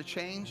has to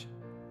change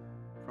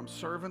from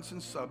servants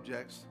and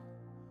subjects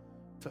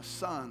to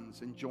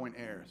sons and joint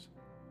heirs.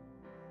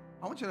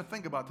 I want you to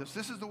think about this.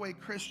 This is the way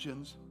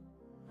Christians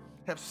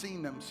have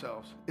seen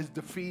themselves, is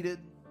defeated,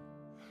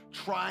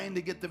 trying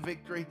to get the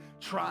victory,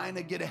 trying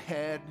to get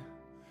ahead,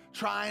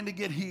 trying to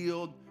get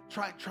healed,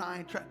 try.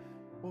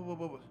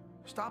 Whoa.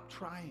 Stop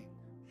trying.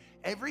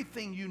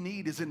 Everything you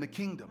need is in the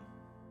kingdom,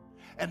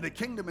 and the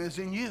kingdom is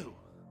in you.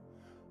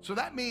 So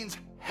that means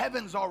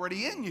heaven's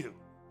already in you.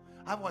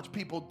 I've watched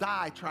people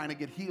die trying to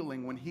get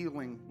healing when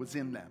healing was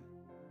in them.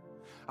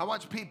 I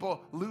watch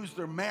people lose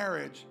their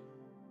marriage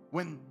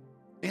when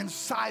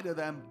inside of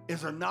them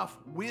is enough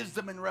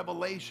wisdom and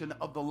revelation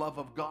of the love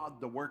of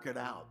God to work it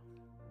out.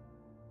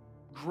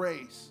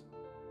 Grace.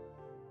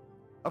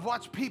 I've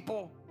watched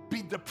people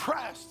be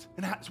depressed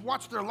and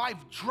watch their life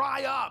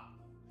dry up.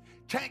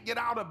 Can't get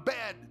out of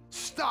bed,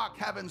 stuck,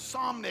 have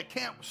insomnia,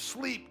 can't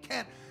sleep,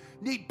 can't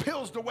need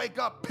pills to wake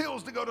up,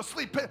 pills to go to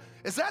sleep.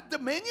 Is that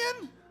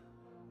dominion?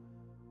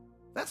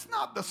 That's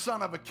not the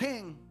son of a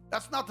king.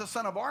 That's not the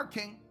son of our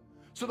king.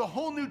 So the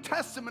whole New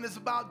Testament is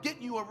about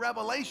getting you a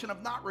revelation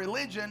of not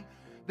religion,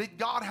 that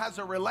God has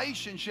a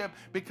relationship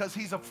because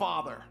he's a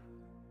father.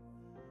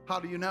 How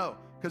do you know?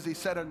 Because he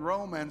said in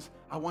Romans,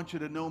 I want you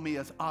to know me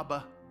as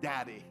Abba,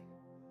 Daddy.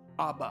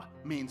 Abba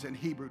means in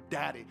Hebrew,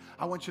 daddy.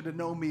 I want you to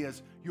know me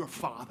as your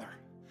father.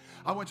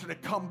 I want you to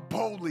come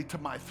boldly to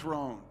my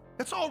throne.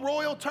 It's all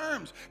royal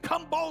terms.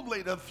 Come boldly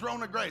to the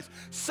throne of grace.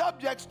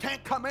 Subjects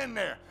can't come in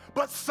there,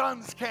 but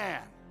sons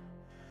can.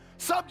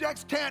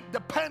 Subjects can't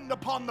depend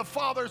upon the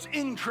father's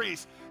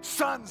increase.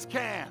 Sons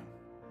can.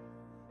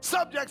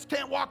 Subjects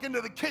can't walk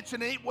into the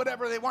kitchen and eat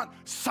whatever they want.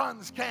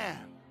 Sons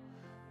can.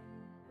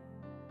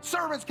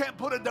 Servants can't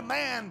put a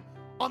demand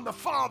on the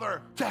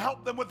father to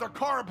help them with their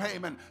car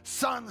payment.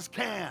 Sons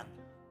can.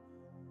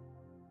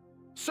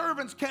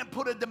 Servants can't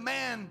put a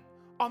demand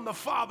on the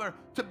father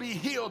to be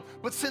healed,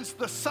 but since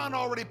the son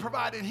already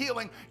provided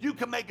healing, you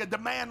can make a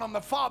demand on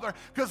the father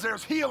because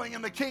there's healing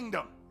in the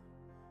kingdom.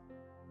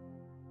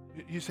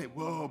 You say,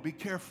 whoa, be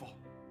careful.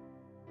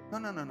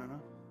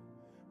 No.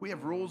 We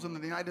have rules in the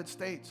United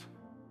States.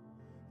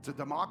 It's a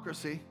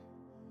democracy.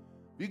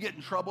 If you get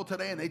in trouble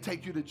today and they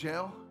take you to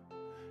jail,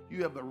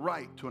 you have the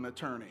right to an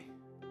attorney,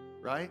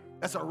 right?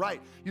 That's a right.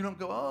 You don't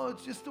go, oh,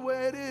 it's just the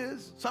way it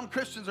is. Some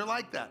Christians are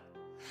like that.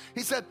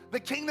 He said, the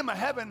kingdom of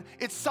heaven,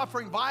 it's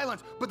suffering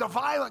violence, but the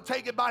violent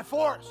take it by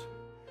force.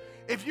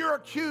 If you're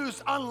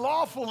accused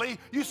unlawfully,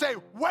 you say,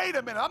 wait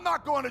a minute, I'm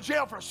not going to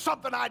jail for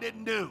something I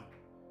didn't do.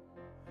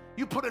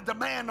 You put a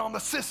demand on the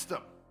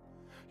system.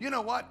 You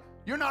know what?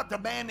 You're not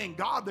demanding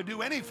God to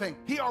do anything.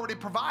 He already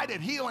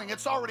provided healing.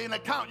 It's already an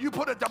account. You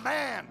put a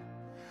demand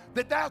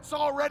that's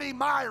already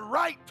my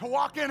right to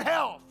walk in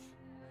health.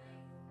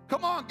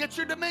 Come on, get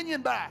your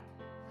dominion back.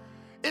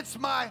 It's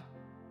my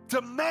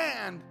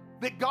demand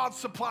that God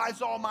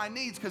supplies all my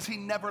needs because he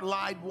never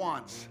lied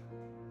once.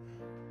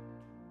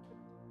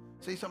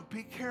 See,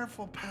 be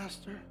careful,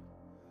 Pastor.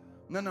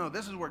 No,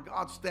 this is where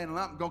God's standing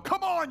up and going,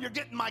 come on, you're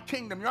getting my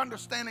kingdom. You're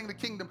understanding the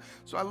kingdom.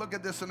 So I look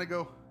at this and I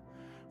go,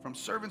 from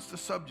servants to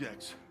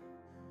subjects.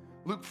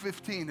 Luke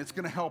 15, it's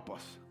going to help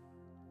us.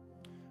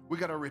 We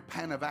got to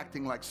repent of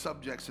acting like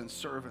subjects and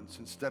servants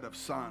instead of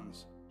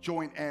sons.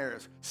 Joint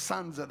heirs,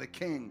 sons of the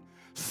king.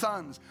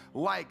 Sons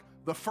like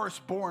the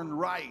firstborn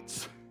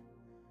rights.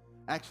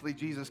 Actually,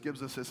 Jesus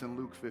gives us this in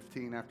Luke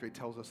 15 after he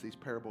tells us these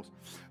parables.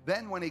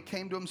 Then when he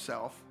came to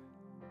himself,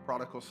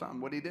 prodigal son,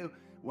 what did he do?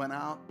 Went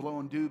out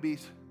blowing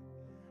doobies,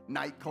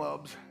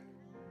 nightclubs,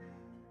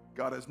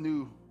 got his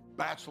new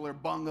bachelor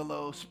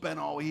bungalow, spent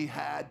all he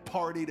had,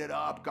 partied it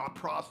up, got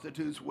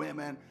prostitutes,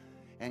 women,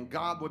 and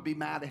God would be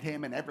mad at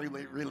him in every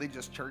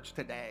religious church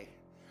today.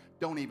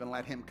 Don't even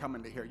let him come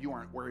into here. You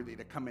aren't worthy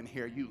to come in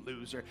here, you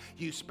loser.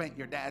 You spent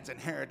your dad's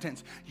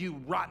inheritance.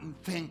 You rotten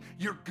thing.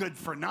 You're good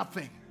for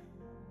nothing.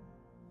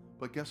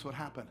 But guess what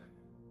happened?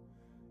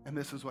 And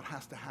this is what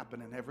has to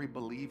happen in every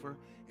believer,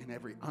 in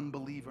every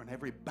unbeliever, in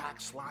every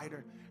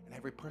backslider, in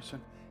every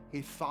person.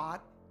 He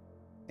thought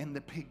in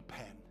the pig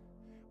pen.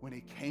 When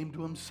he came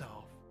to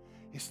himself,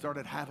 he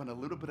started having a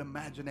little bit of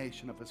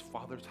imagination of his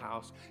father's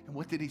house. And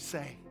what did he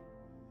say?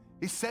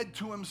 He said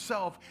to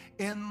himself,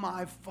 in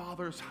my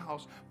father's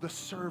house, the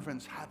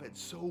servants have it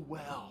so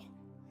well.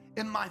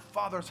 In my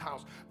father's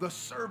house, the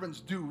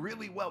servants do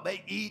really well.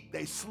 They eat,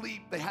 they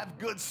sleep, they have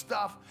good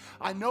stuff.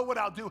 I know what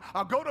I'll do.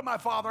 I'll go to my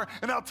father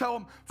and I'll tell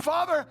him,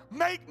 Father,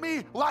 make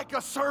me like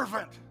a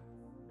servant.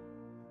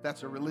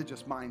 That's a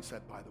religious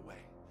mindset, by the way.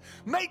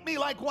 Make me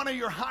like one of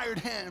your hired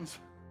hands.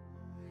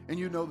 And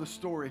you know the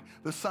story.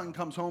 The son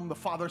comes home. The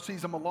father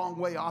sees him a long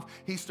way off.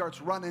 He starts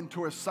running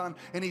to his son,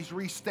 and he's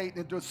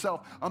restating it to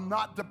himself. I'm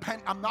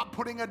not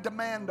putting a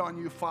demand on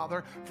you,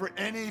 Father, for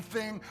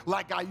anything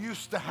like I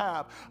used to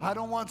have. I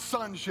don't want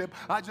sonship.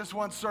 I just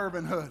want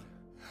servanthood.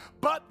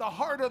 But the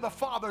heart of the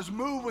fathers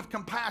moved with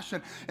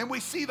compassion, and we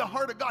see the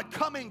heart of God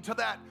coming to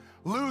that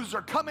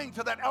loser, coming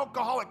to that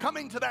alcoholic,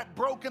 coming to that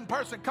broken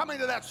person, coming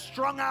to that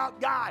strung out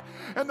guy.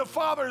 And the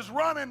father's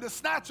running to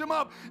snatch him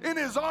up in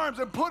his arms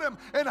and put him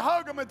and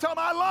hug him and tell him,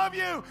 I love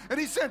you. And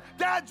he said,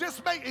 Dad,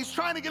 he's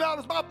trying to get out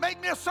of his mouth, make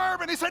me a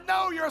servant. He said,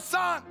 no, you're a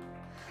son.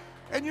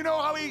 And you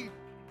know how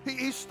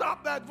he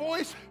stopped that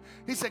voice?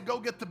 He said, go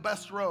get the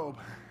best robe.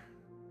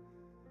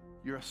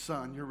 You're a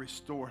son, you're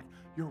restored.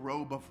 Your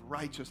robe of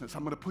righteousness.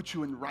 I'm going to put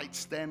you in right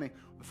standing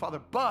with the Father.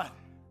 But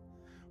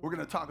we're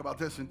going to talk about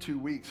this in 2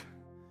 weeks.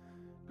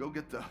 Go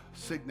get the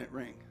signet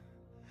ring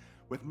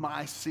with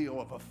my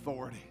seal of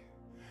authority.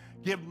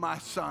 Give my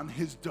son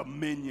his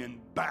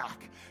dominion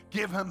back.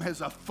 Give him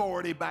his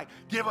authority back.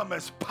 Give him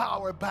his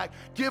power back.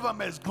 Give him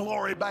his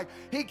glory back.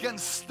 He can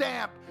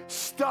stamp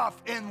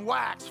stuff in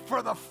wax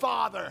for the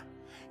Father.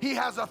 He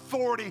has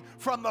authority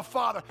from the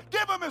Father.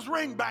 Give him his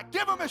ring back.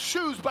 Give him his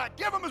shoes back.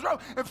 Give him his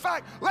robe. In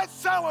fact, let's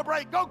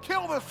celebrate. Go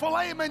kill the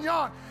filet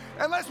mignon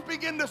and let's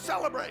begin to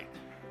celebrate.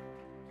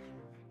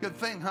 Good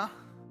thing, huh?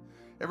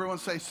 Everyone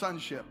say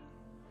sonship.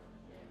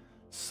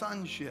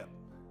 Sonship.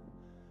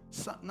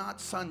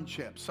 Not sun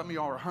chips. Some of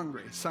y'all are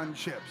hungry. Sun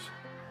chips.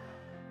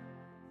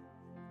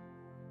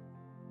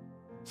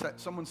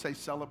 Someone say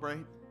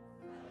celebrate.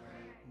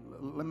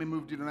 Let me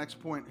move to the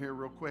next point here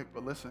real quick,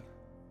 but listen.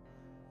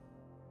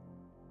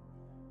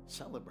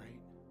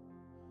 Celebrate.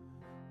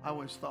 I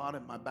always thought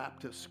at my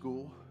Baptist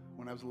school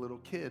when I was a little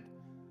kid,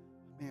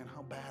 man,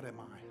 how bad am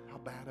I? How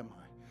bad am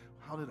I?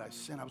 How did I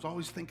sin? I was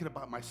always thinking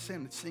about my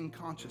sin. It's sin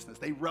consciousness.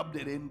 They rubbed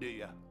it into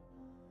you.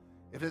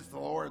 If it's the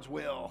Lord's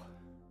will,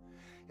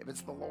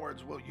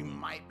 you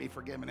might be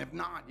forgiven. If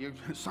not,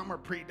 some are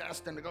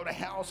predestined to go to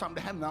hell, some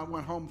to heaven. I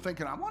went home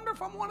thinking, I wonder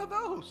if I'm one of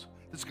those.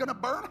 It's going to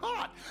burn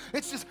hot.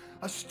 It's just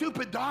a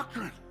stupid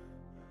doctrine.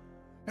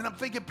 And I'm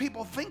thinking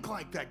people think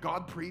like that.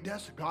 God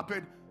predestined.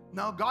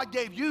 No, God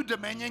gave you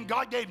dominion.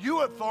 God gave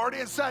you authority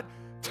and said,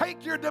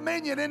 take your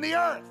dominion in the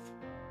earth.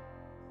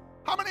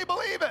 How many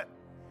believe it?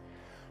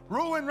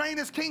 Rule and reign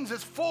as kings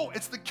is full.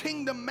 It's the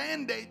kingdom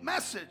mandate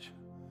message.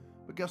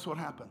 But guess what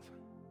happens?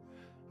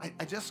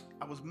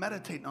 I was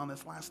meditating on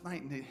this last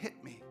night and it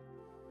hit me.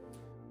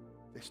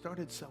 They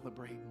started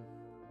celebrating.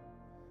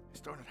 They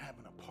started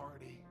having a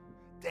party,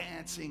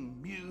 dancing,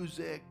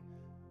 music,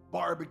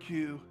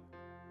 barbecue.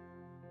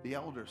 The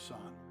elder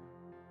son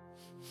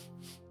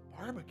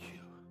Barbecue.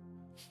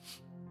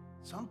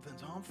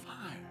 Something's on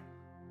fire.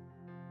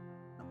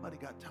 Nobody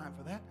got time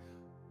for that.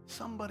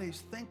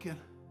 Somebody's thinking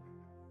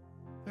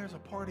there's a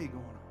party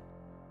going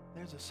on.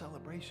 There's a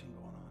celebration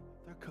going on.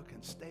 They're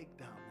cooking steak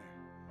down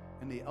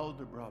there. And the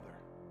elder brother,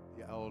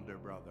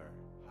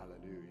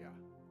 hallelujah.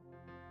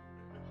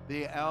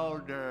 The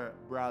elder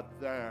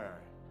brother,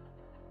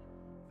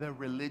 the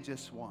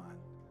religious one,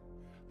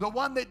 the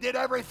one that did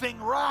everything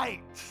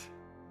right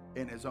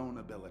in his own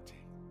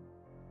ability.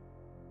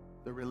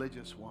 The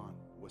religious one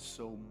was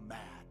so mad.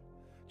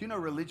 Do you know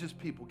religious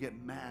people get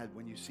mad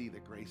when you see the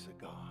grace of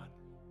God?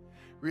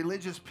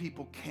 Religious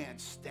people can't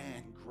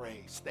stand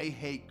grace. They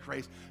hate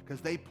grace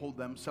because they pulled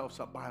themselves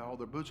up by all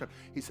their bootstraps.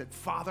 He said,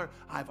 Father,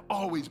 I've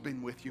always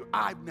been with you.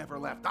 I've never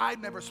left.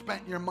 I've never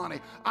spent your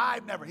money.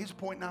 He's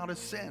pointing out his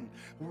sin.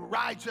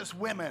 Righteous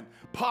women,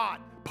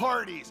 pot,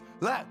 parties.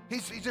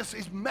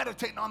 He's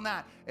meditating on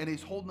that. And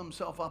he's holding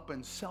himself up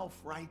in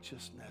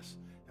self-righteousness.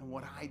 And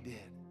what I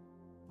did.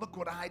 Look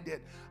what I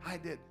did.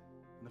 And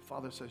the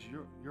Father says,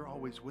 you're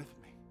always with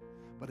me.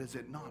 But is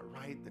it not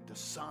right that the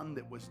son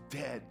that was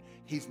dead,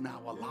 he's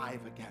now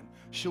alive again?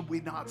 Should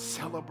we not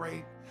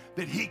celebrate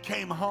that he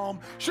came home?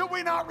 Should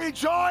we not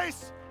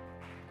rejoice?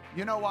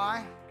 You know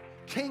why?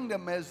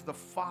 Kingdom is the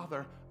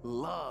Father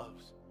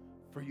loves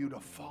for you to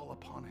fall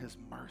upon his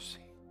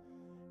mercy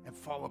and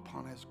fall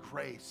upon his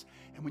grace.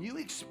 And when you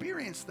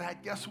experience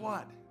that, guess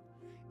what?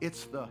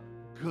 It's the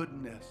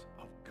goodness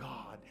of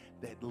God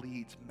that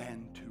leads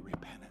men to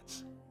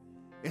repentance.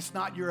 It's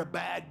not you're a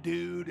bad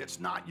dude. It's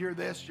not you're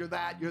this, you're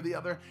that, you're the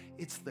other.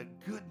 It's the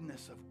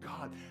goodness of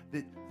God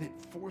that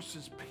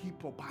forces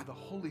people by the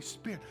Holy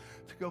Spirit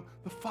to go,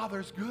 the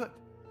Father's good.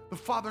 The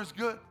Father's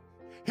good.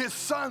 His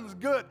Son's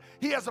good.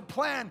 He has a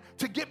plan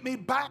to get me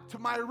back to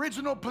my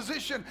original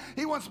position.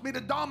 He wants me to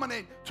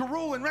dominate, to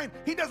rule and reign.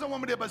 He doesn't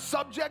want me to be a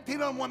subject. He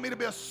doesn't want me to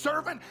be a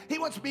servant. He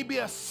wants me to be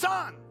a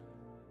son,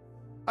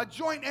 a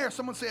joint heir.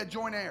 Someone say a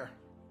joint heir.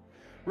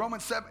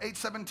 Romans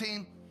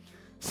 8:17.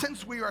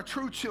 Since we are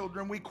true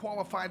children, we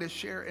qualify to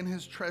share in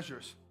his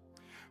treasures.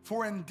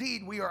 For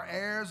indeed, we are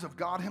heirs of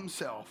God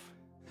himself.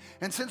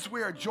 And since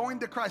we are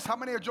joined to Christ, how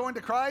many are joined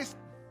to Christ?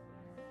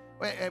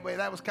 Wait,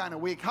 that was kind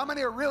of weak. How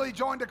many are really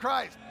joined to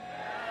Christ?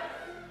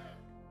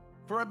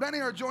 For if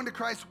many are joined to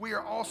Christ, we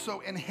are also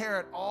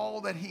inherit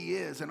all that he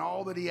is and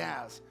all that he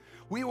has.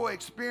 We will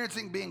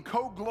experiencing being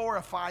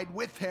co-glorified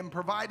with him,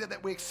 provided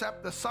that we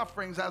accept the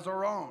sufferings as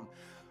our own.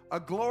 A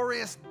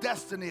glorious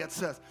destiny, it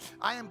says.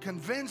 I am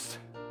convinced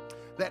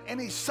that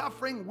any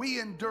suffering we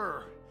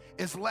endure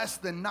is less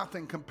than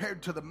nothing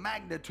compared to the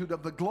magnitude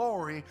of the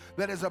glory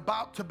that is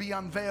about to be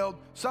unveiled.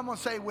 Someone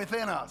say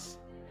within us.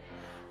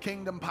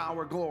 Kingdom,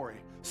 power, glory.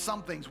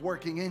 Something's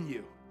working in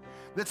you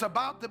that's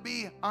about to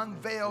be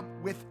unveiled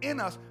within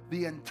us.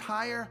 The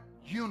entire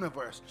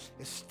universe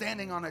is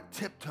standing on its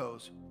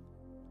tiptoes,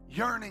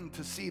 yearning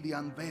to see the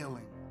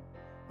unveiling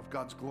of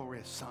God's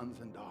glorious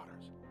sons and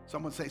daughters.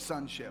 Someone say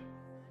sonship.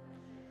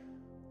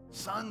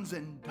 Sons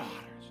and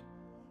daughters.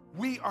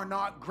 We are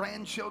not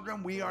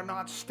grandchildren. We are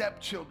not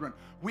stepchildren.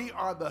 We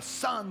are the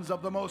sons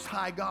of the Most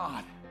High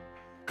God.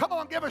 Come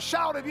on, give a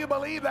shout if you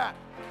believe that.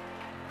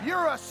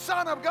 You're a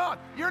son of God.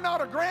 You're not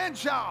a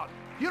grandchild.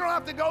 You don't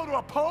have to go to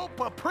a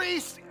pope, a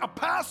priest, a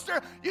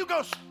pastor. You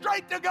go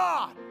straight to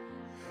God.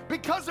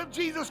 Because of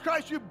Jesus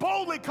Christ, you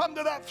boldly come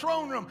to that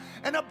throne room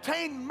and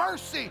obtain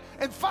mercy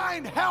and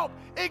find help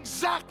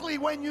exactly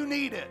when you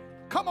need it.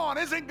 Come on,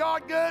 isn't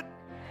God good?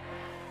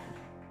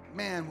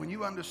 Man, when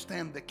you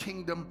understand the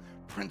kingdom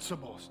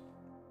principles,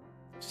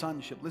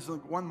 sonship.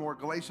 Listen, one more,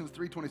 Galatians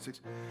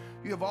 3:26.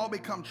 You have all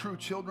become true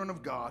children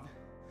of God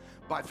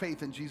by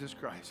faith in Jesus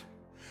Christ.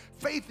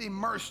 Faith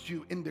immersed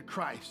you into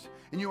Christ,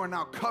 and you are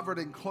now covered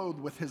and clothed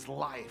with his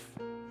life.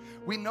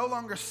 We no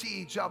longer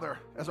see each other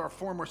as our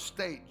former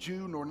state,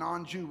 Jew nor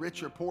non-Jew,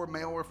 rich or poor,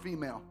 male or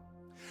female,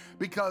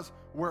 because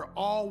we're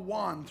all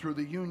one through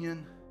the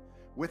union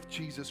with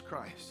Jesus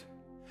Christ.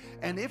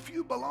 And if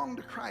you belong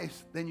to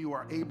Christ, then you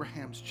are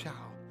Abraham's child,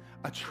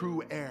 a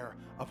true heir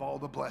of all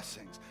the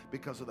blessings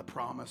because of the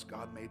promise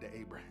God made to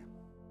Abraham.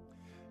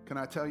 Can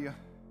I tell you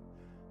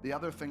the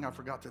other thing I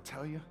forgot to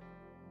tell you?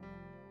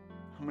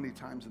 How many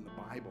times in the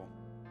Bible,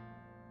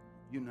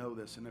 you know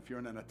this, and if you're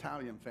in an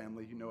Italian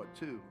family, you know it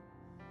too.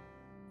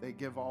 They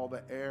give all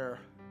the heir,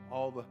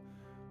 all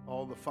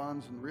the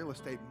funds and real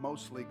estate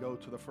mostly go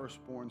to the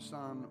firstborn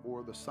son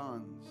or the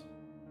sons,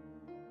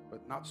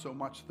 but not so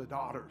much the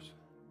daughters.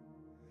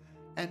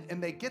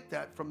 And they get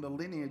that from the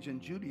lineage in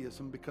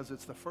Judaism because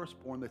it's the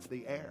firstborn that's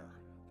the heir.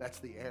 That's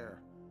the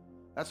heir.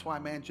 That's why,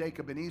 man,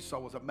 Jacob and Esau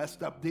was a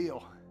messed up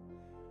deal.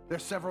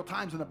 There's several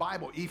times in the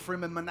Bible,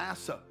 Ephraim and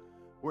Manasseh,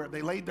 where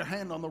they laid their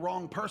hand on the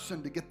wrong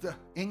person to get the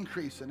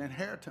increase and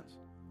inheritance.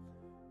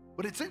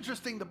 But it's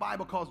interesting, the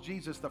Bible calls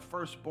Jesus the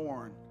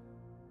firstborn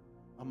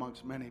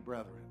amongst many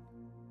brethren.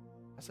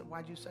 I said,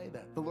 why'd you say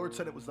that? The Lord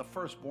said it was the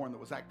firstborn that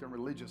was acting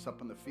religious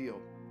up in the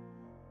field.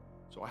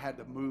 So I had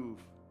to move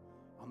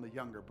on the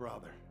younger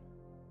brother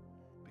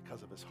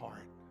because of his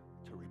heart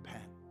to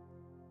repent.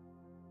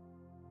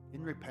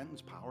 Isn't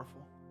repentance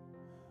powerful?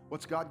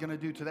 What's God going to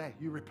do today?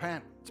 You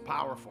repent. It's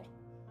powerful.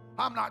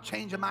 I'm not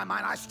changing my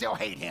mind. I still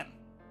hate him.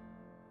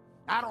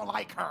 I don't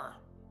like her.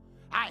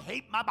 I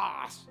hate my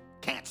boss.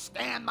 Can't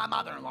stand my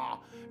mother-in-law.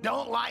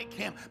 Don't like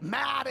him.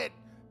 Mad at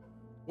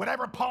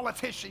whatever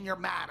politician you're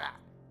mad at.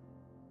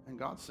 And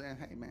God's saying,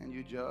 hey, man,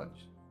 you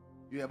judge.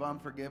 You have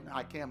unforgiveness.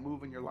 I can't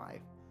move in your life.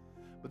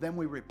 But then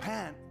we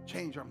repent,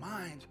 change our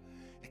minds.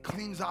 It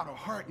cleans out our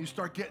heart. You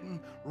start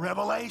getting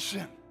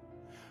revelation.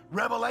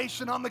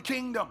 Revelation on the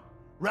kingdom.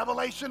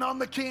 Revelation on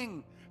the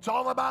king. It's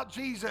all about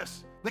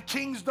Jesus. The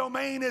king's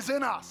domain is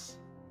in us.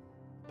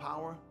 The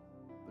power,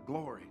 the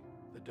glory,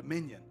 the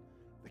dominion,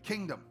 the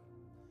kingdom.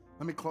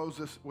 Let me close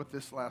this with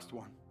this last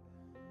one.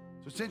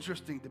 So it's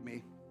interesting to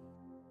me.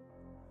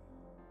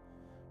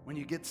 When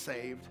you get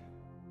saved,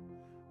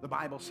 the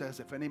Bible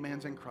says if any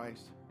man's in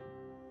Christ,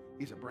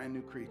 he's a brand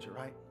new creature,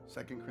 right?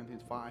 2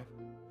 Corinthians 5.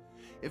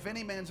 If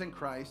any man's in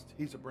Christ,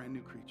 he's a brand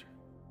new creature.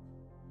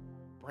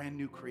 Brand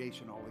new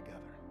creation altogether.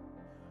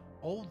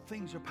 Old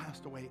things are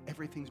passed away.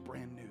 Everything's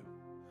brand new.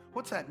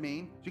 What's that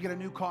mean? Did you get a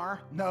new car?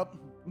 Nope.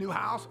 New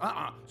house?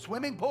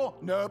 Swimming pool?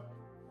 Nope.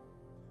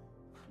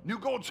 New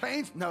gold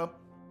chains? Nope.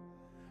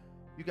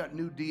 You got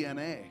new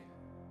DNA.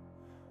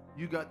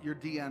 You got your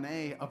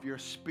DNA of your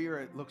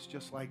spirit looks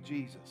just like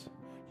Jesus.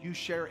 You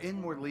share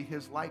inwardly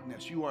his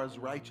likeness. You are as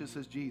righteous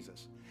as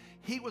Jesus.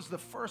 He was the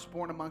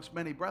firstborn amongst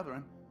many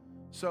brethren.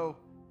 So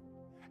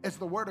as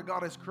the word of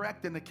God is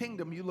correct in the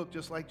kingdom, you look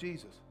just like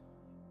Jesus.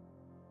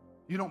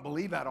 You don't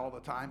believe that all the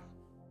time,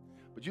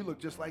 but you look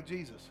just like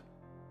Jesus.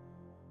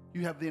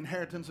 You have the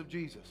inheritance of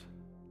Jesus.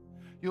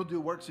 You'll do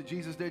works that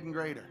Jesus did and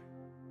greater.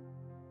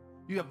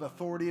 You have the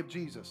authority of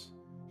Jesus.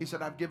 He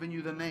said, I've given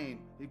you the name.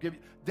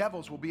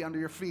 Devils will be under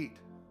your feet.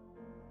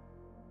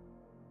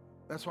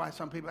 That's why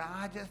some people,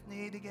 I just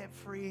need to get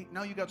free.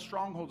 No, you got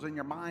strongholds in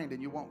your mind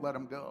and you won't let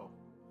them go.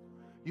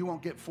 You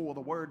won't get full of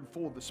the word and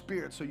full of the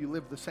spirit, so you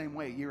live the same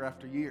way year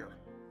after year.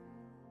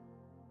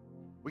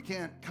 We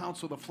can't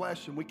counsel the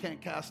flesh and we can't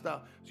cast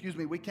out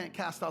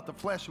the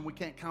flesh and we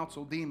can't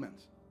counsel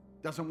demons.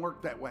 Doesn't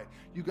work that way.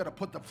 You got to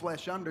put the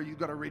flesh under. You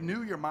got to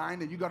renew your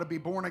mind and you got to be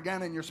born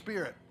again in your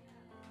spirit.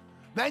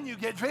 Then you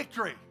get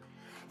victory.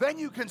 Then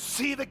you can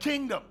see the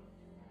kingdom.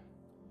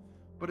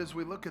 But as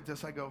we look at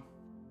this, I go,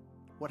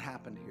 what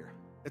happened here?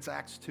 It's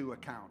Acts 2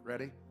 account.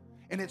 Ready?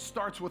 And it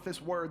starts with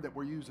this word that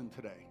we're using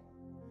today.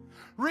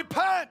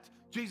 Repent.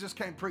 Jesus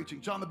came preaching.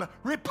 John the Baptist.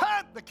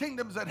 Repent, the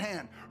kingdom's at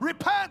hand.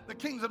 Repent, the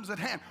kingdom's at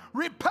hand.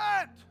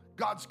 Repent,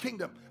 God's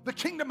kingdom. The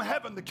kingdom of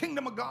heaven, the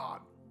kingdom of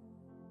God.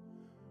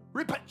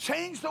 Repent.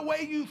 Change the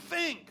way you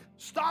think.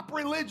 Stop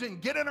religion.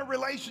 Get in a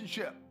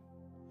relationship.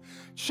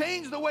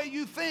 Change the way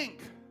you think.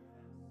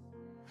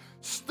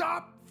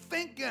 Stop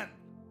thinking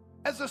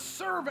as a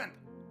servant.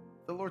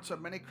 The Lord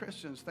said many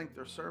Christians think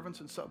they're servants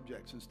and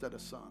subjects instead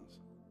of sons.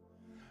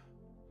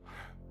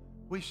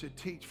 We should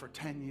teach for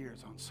 10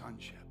 years on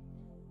sonship.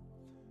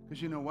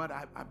 Because you know what?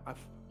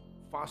 I've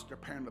foster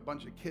parented a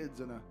bunch of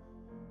kids in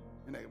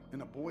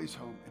a boys'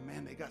 home. And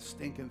man, they got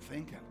stinking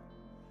thinking.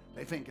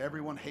 They think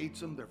everyone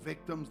hates them. They're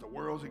victims. The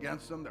world's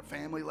against them. Their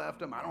family left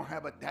them. I don't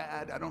have a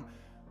dad. Well,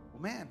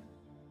 man,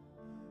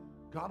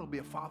 God will be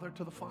a father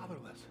to the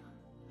fatherless.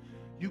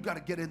 You got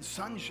to get in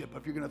sonship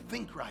if you're going to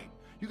think right.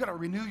 You got to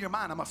renew your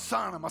mind. I'm a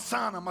son. I'm a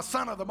son. I'm a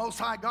son of the Most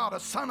High God. A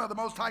son of the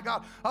Most High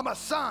God. I'm a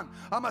son.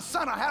 I'm a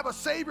son. I have a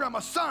Savior. I'm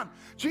a son.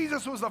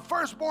 Jesus was the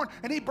firstborn,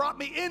 and he brought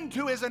me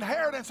into his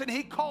inheritance, and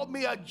he called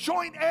me a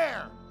joint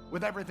heir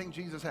with everything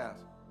Jesus has.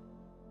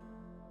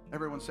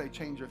 Everyone say,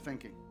 change your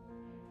thinking.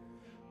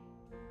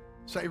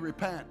 Say,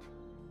 repent.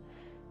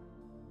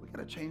 We got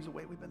to change the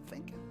way we've been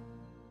thinking.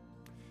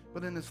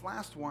 But in this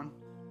last one,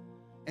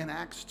 in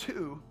Acts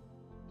 2,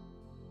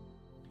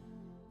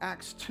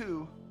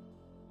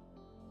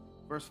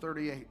 verse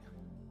 38.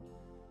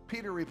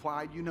 Peter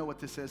replied, you know what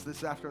this is. This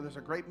is after there's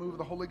a great move of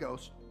the Holy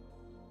Ghost.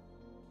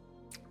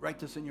 Write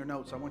this in your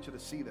notes. I want you to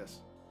see this.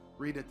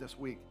 Read it this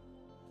week.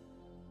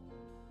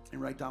 And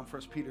write down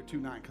 1 Peter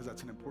 2:9 because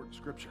that's an important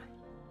scripture.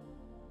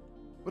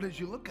 But as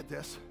you look at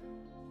this,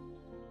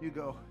 you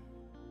go,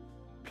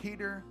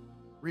 Peter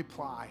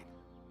replied.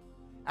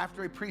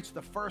 After he preached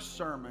the first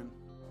sermon,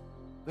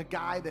 the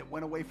guy that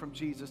went away from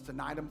Jesus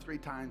denied him 3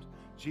 times.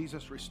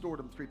 Jesus restored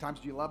him 3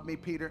 times. Do you love me,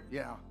 Peter?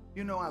 Yeah.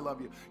 You know I love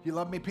you. You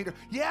love me, Peter?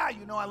 Yeah,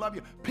 you know I love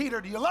you.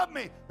 Peter, do you love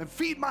me? Then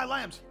feed my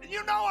lambs.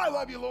 You know I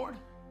love you, Lord.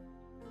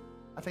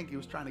 I think he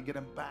was trying to get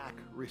him back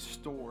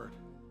restored.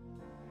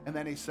 And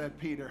then he said,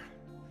 Peter,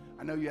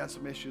 I know you had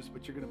some issues,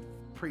 but you're going to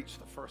preach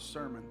the first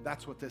sermon.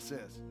 That's what this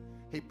is.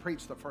 He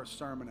preached the first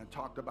sermon and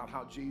talked about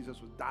how Jesus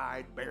was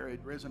died,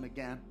 buried, risen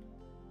again.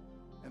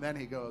 And then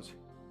he goes,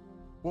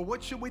 well,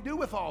 what should we do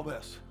with all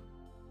this?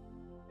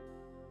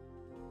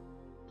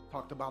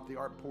 Talked about the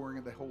outpouring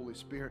of the Holy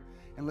Spirit.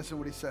 And listen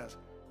what he says.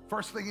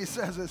 First thing he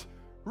says is,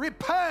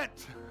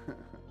 repent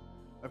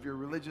of your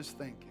religious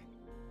thinking.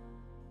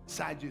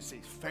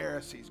 Sadducees,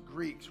 Pharisees,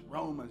 Greeks,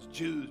 Romans,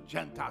 Jews,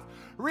 Gentiles.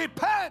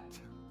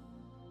 Repent,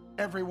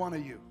 every one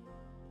of you.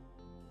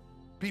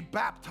 Be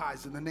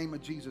baptized in the name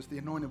of Jesus, the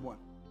Anointed One.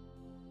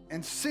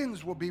 And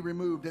sins will be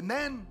removed. And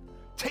then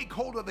take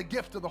hold of the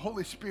gift of the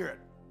Holy Spirit.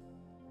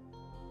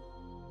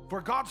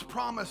 For God's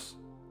promise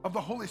of the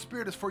Holy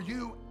Spirit is for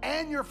you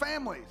and your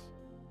families.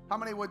 How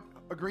many would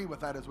agree with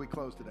that as we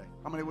close today?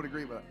 How many would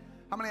agree with that?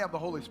 How many have the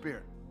Holy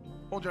Spirit?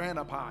 Hold your hand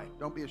up high.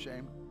 Don't be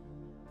ashamed.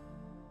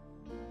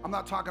 I'm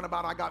not talking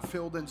about I got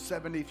filled in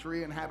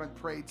 73 and haven't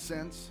prayed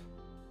since.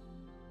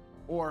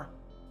 Or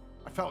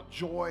I felt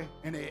joy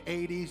in the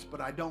 80s,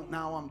 but I don't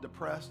now, I'm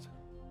depressed.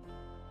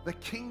 The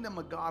kingdom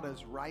of God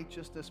is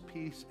righteousness,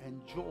 peace,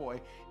 and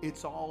joy.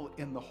 It's all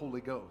in the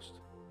Holy Ghost.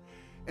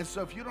 And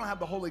so if you don't have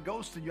the Holy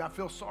Ghost in you, I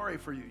feel sorry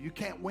for you. You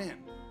can't win.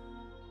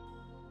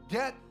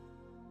 Get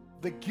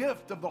the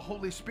gift of the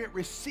Holy Spirit.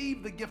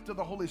 Receive the gift of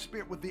the Holy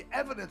Spirit with the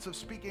evidence of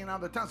speaking in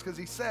other tongues, because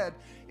he said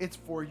it's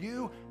for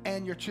you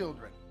and your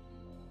children.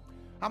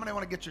 How many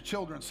want to get your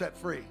children set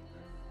free?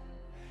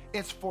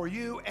 It's for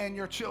you and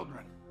your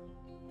children.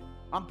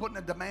 I'm putting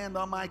a demand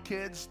on my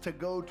kids to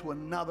go to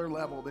another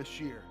level this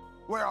year.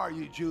 Where are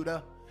you,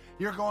 Judah?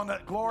 You're going to,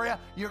 Gloria,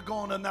 you're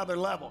going to another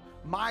level.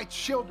 My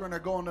children are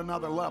going to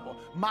another level.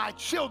 My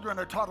children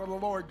are taught of the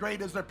Lord,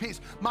 great is their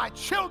peace. My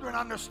children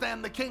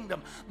understand the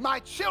kingdom. My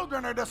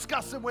children are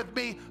discussing with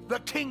me the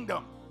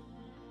kingdom.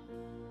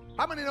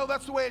 How many know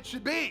that's the way it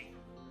should be?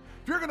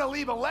 If you're going to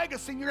leave a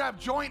legacy and you're going to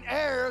have joint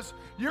heirs,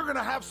 you're going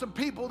to have some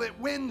people that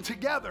win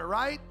together,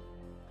 right?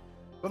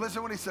 But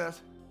listen what he says.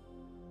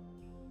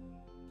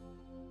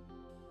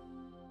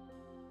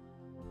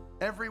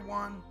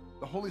 Everyone,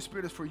 the Holy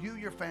Spirit is for you,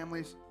 your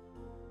families,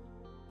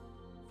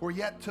 for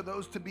yet to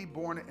those to be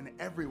born and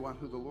everyone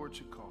who the Lord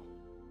should call.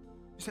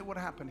 You say, what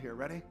happened here?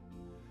 Ready?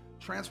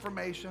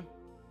 Transformation.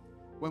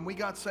 When we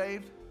got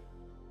saved,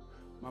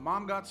 my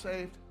mom got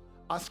saved,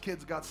 us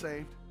kids got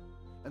saved,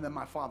 and then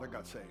my father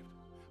got saved.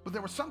 But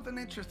there was something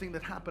interesting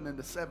that happened in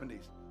the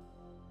 70s.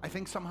 I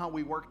think somehow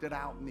we worked it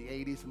out in the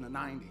 80s and the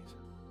 90s.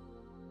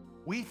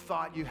 We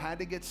thought you had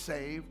to get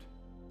saved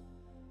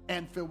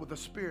and filled with the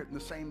Spirit in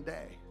the same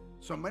day.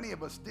 So many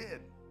of us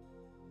did.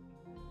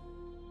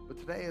 But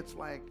today it's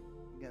like,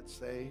 get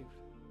saved.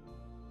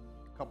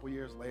 A couple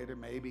years later,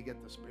 maybe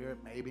get the Spirit,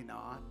 maybe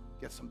not.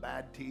 Get some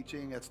bad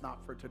teaching, it's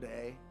not for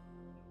today.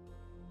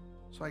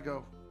 So I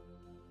go,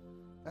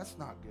 that's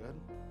not good.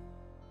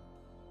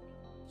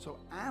 So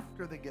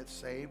after they get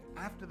saved,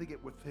 after they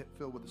get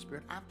filled with the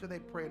Spirit, after they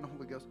pray in the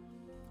Holy Ghost,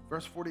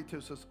 verse 42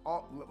 says,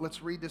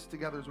 let's read this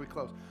together as we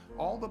close.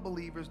 All the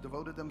believers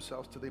devoted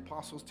themselves to the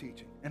apostles'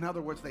 teaching. In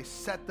other words, they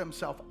set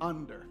themselves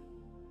under.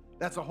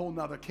 That's a whole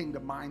nother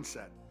kingdom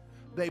mindset.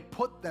 They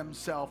put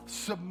themselves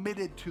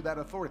submitted to that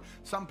authority.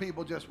 Some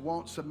people just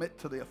won't submit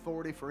to the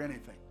authority for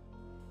anything.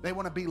 They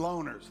want to be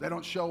loners. They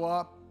don't show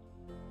up,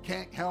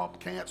 can't help,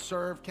 can't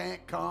serve,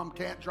 can't come,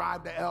 can't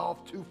drive to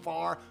Elf, too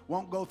far,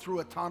 won't go through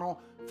a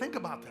tunnel. Think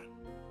about that.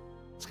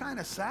 It's kind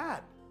of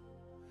sad.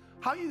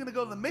 How are you going to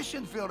go to the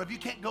mission field if you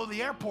can't go to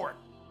the airport?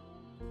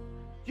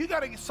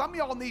 Some of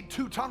y'all need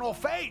 2-tunnel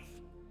faith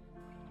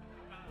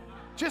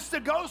just to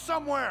go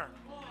somewhere.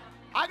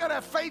 I got to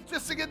have faith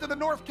just to get to the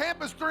North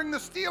Campus during the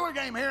Steeler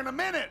game here in a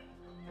minute.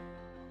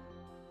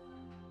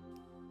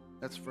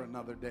 That's for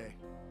another day.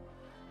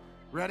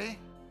 Ready?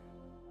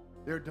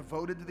 They're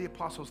devoted to the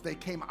apostles. They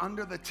came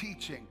under the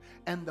teaching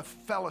and the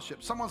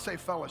fellowship. Someone say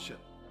fellowship.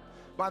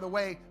 By the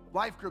way,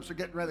 life groups are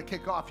getting ready to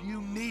kick off.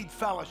 You need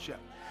fellowship.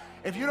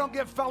 If you don't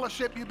get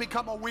fellowship, you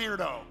become a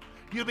weirdo.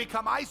 You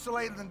become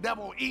isolated and the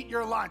devil will eat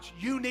your lunch.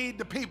 You need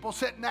the people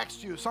sitting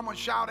next to you. Someone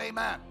shout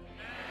amen. Amen.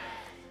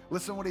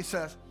 Listen what he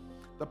says.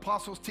 The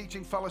apostles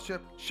teaching,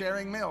 fellowship,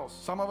 sharing meals.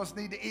 Some of us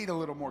need to eat a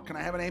little more. Can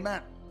I have an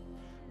amen?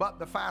 But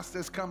the fast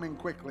is coming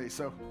quickly,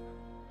 so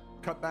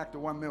cut back to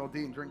one meal a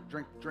day and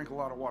drink a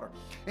lot of water.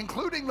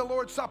 Including the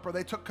Lord's Supper,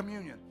 they took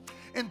communion.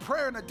 In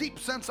prayer, and a deep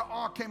sense of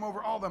awe came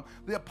over all of them.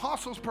 The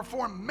apostles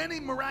performed many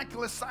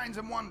miraculous signs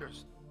and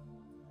wonders.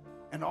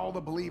 And all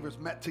the believers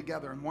met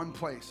together in one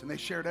place, and they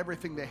shared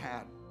everything they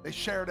had. They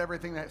shared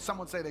everything.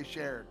 Someone say they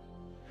shared.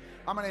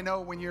 How many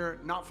know when you're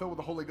not filled with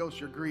the Holy Ghost,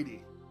 you're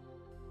greedy?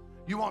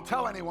 You won't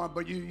tell anyone,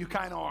 but you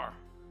kind of are.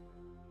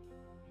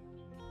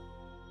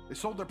 They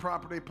sold their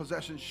property,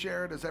 possessions,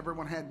 shared as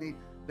everyone had need.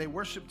 They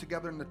worshiped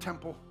together in the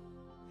temple.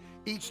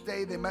 Each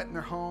day they met in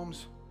their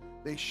homes.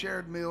 They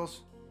shared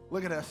meals.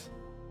 Look at us.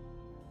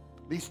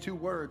 These 2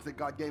 words that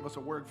God gave us a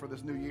word for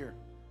this new year.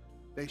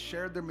 They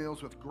shared their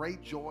meals with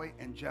great joy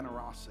and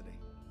generosity.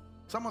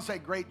 Someone say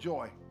great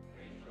joy.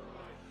 Great joy.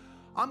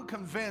 I'm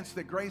convinced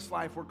that Grace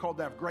Life, we're called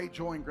to have great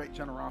joy and great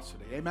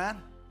generosity.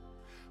 Amen?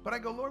 But I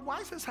go, Lord, why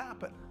does this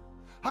happen?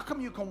 How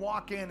come you can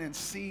walk in and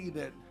see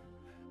that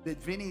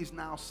Vinny's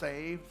now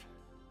saved?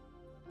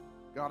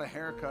 Got a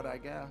haircut, I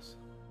guess.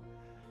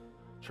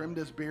 Trimmed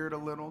his beard a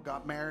little,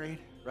 got married,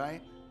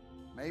 right?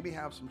 Maybe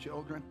have some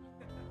children.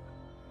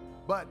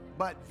 But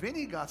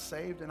Vinny got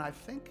saved, and I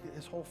think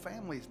his whole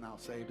family's now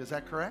saved. Is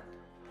that correct?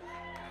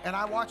 And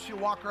I watch you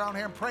walk around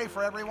here and pray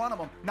for every one of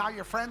them. Now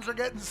your friends are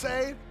getting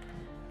saved.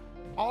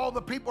 All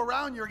the people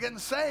around you are getting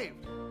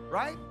saved,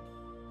 right?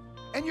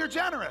 And you're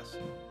generous.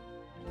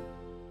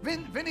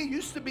 Vinny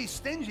used to be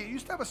stingy. You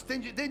used to have a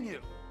stingy, didn't you?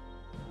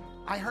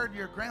 I heard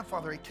your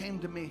grandfather, he came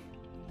to me.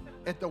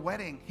 at the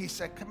wedding, he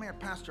said, come here,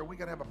 Pastor, we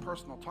got to have a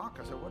personal talk.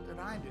 I said, what did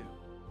I do?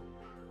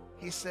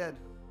 He said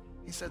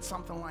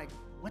something like,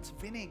 what's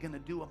Vinny going to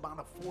do about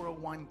a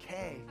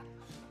 401k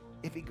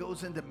if he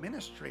goes into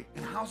ministry?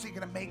 And how's he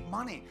going to make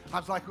money? I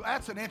was like, well,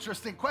 that's an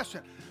interesting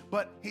question.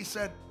 But he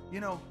said, you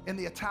know, in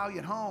the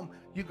Italian home,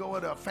 you go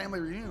at a family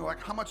reunion,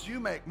 like, how much do you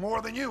make?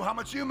 More than you. How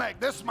much you make?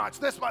 This much,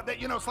 that,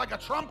 you know, it's like a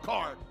trump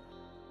card.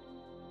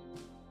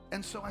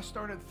 And so I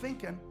started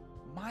thinking,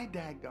 my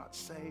dad got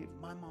saved.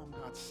 My mom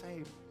got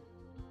saved.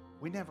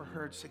 We never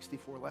heard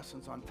 64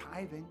 lessons on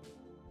tithing.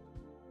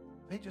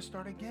 They just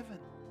started giving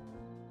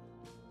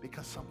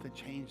because something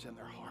changed in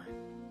their heart.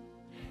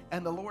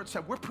 And the Lord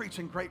said, we're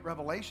preaching great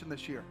revelation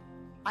this year.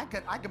 I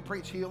can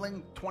preach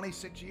healing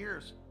 26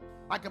 years.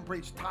 I can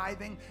preach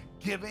tithing,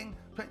 giving.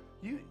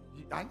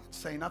 I can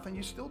say nothing,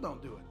 you still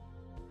don't do it.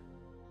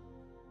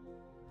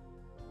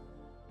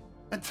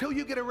 Until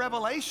you get a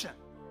revelation.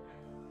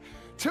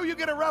 Till you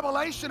get a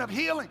revelation of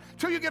healing,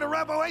 till you get a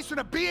revelation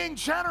of being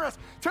generous,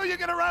 till you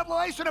get a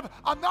revelation of,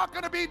 I'm not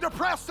going to be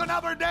depressed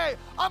another day.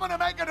 I'm going to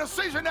make a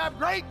decision to have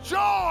great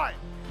joy.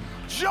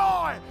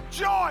 Joy,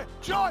 joy,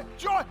 joy,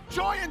 joy,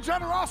 joy and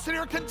generosity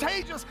are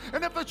contagious.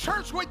 And if the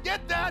church would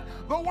get that,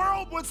 the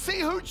world would see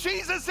who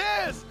Jesus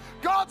is.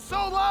 God so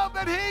loved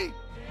that he...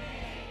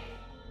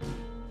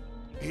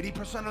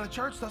 80% of the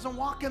church doesn't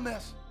walk in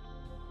this.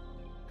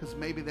 Because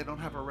maybe they don't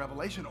have a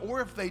revelation, or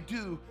if they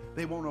do,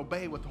 they won't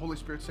obey what the Holy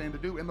Spirit's saying to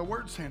do and the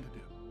Word's saying to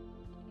do.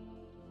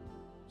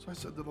 So I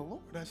said to the Lord,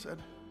 I said,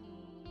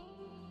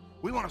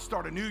 we want to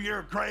start a new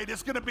year great.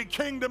 It's going to be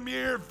kingdom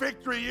year,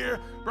 victory year,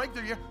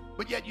 breakthrough year,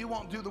 but yet you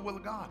won't do the will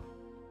of God.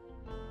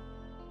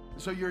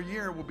 So your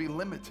year will be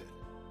limited.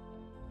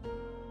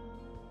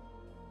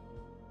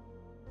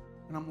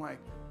 And I'm like,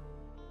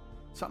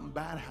 something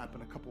bad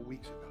happened a couple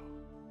weeks ago.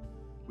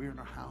 We were in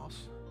our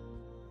house.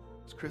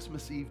 It's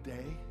Christmas Eve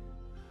day.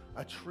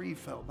 A tree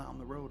fell down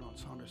the road on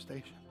Saunders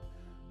Station,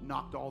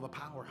 knocked all the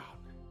power out.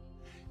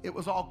 It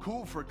was all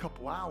cool for a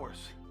couple hours,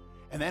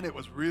 and then it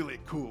was really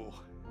cool.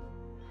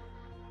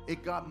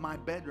 It got in my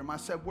bedroom. I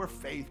said, we're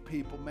faith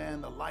people,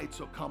 man. The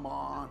lights will come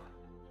on.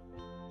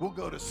 We'll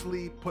go to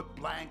sleep, put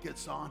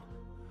blankets on.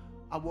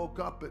 I woke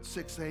up at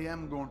 6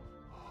 a.m. going,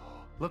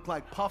 oh, looked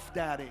like Puff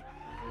Daddy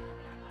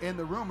in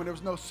the room, and there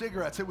was no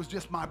cigarettes. It was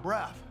just my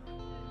breath.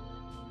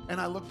 And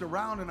I looked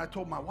around and I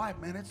told my wife,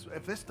 man,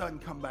 if this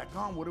doesn't come back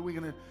on, what are we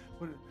going to...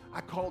 I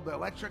called the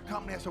electric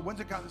company. I said, when's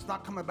it coming? It's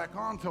not coming back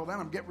on until then.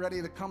 I'm getting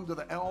ready to come to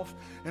the elf.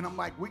 And I'm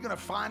like, we're going to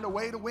find a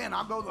way to win.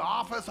 I'll go to the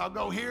office. I'll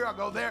go here. I'll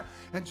go there.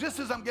 And just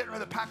as I'm getting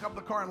ready to pack up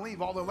the car and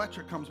leave, all the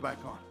electric comes back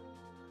on.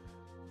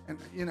 And,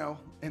 you know,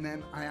 and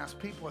then I asked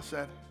people, I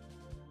said,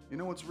 you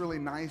know what's really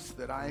nice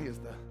that I, as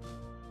the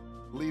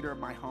leader of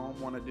my home,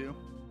 want to do?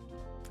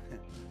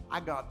 I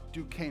got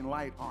Duquesne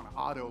Light on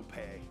auto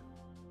pay.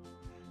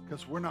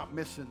 Because we're not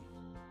missing,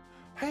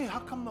 hey, how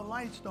come the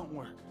lights don't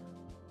work?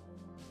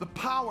 The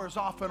power's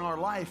off in our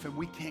life and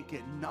we can't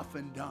get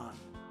nothing done.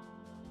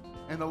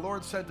 And the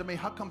Lord said to me,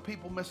 how come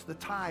people miss the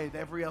tithe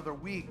every other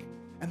week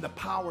and the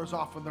power's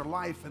off in their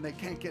life and they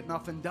can't get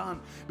nothing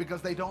done?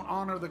 Because they don't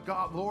honor the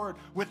God, Lord,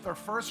 with their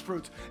first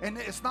fruits. And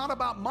it's not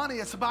about money,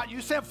 it's about you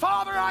saying,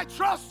 Father, I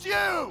trust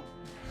you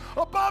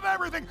above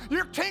everything.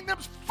 Your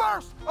kingdom's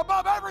first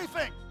above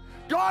everything.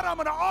 God, I'm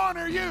going to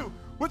honor you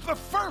with the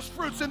first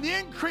fruits, and the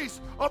increase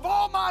of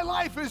all my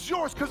life is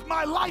yours, because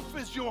my life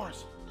is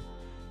yours.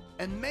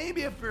 And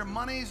maybe if your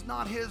money's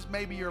not his,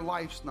 maybe your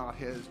life's not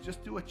his.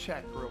 Just do a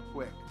check real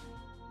quick.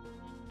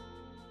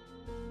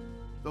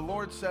 The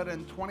Lord said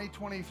in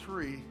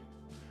 2023,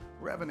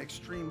 we're having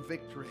extreme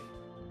victory.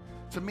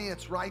 To me,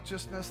 it's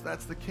righteousness,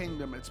 that's the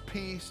kingdom. It's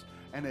peace,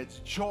 and it's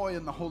joy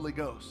in the Holy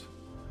Ghost.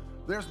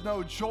 There's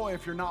no joy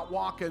if you're not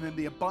walking in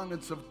the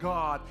abundance of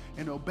God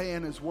and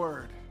obeying his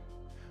word.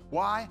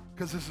 Why?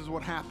 Because this is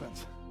what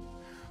happens.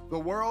 The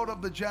world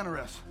of the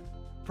generous,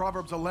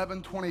 Proverbs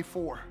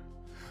 11:24.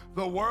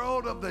 The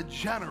world of the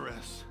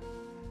generous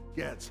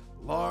gets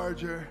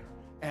larger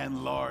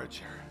and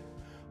larger.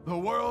 The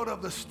world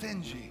of the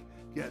stingy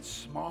gets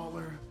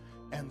smaller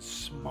and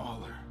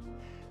smaller.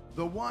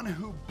 The one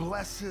who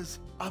blesses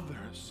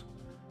others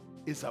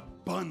is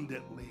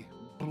abundantly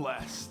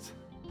blessed.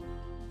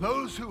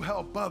 Those who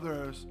help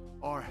others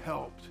are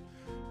helped.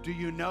 Do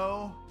you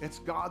know it's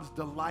God's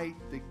delight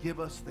to give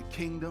us the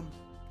kingdom?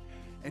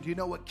 And do you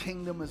know what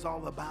kingdom is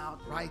all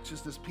about?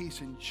 Righteousness,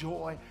 peace, and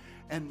joy.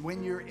 And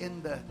when you're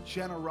in the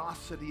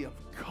generosity of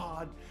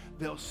God,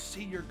 they'll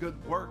see your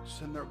good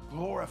works and they'll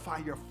glorify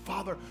your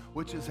Father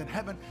which is in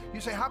heaven.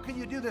 You say, how can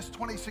you do this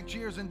 26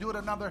 years and do it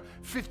another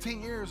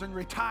 15 years and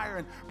retire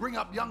and bring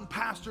up young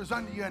pastors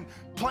under you and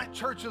plant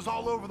churches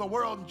all over the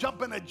world and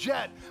jump in a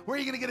jet? Where are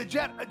you going to get a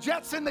jet? A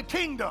jet's in the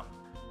kingdom.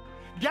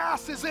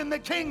 Gas is in the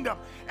kingdom.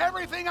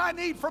 Everything I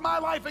need for my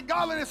life and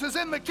godliness is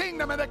in the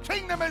kingdom, and the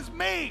kingdom is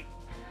me.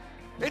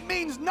 It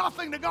means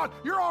nothing to God.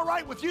 You're all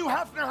right with you,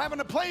 Hefner, having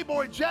a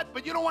Playboy jet,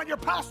 but you don't want your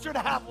pastor to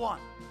have one.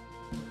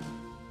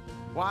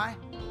 Why?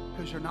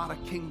 Because you're not a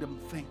kingdom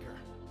thinker,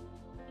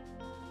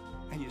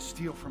 and you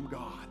steal from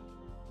God.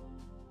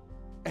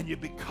 and you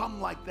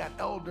become like that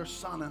elder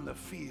son in the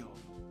field,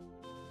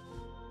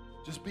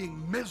 just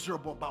being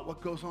miserable about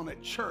what goes on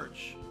at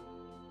church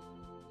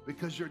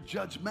because you're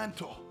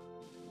judgmental.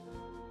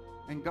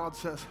 And God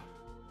says,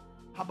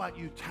 how about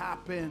you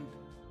tap in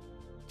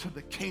to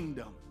the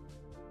kingdom?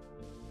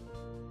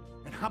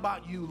 And how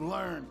about you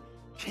learn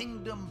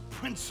kingdom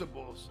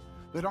principles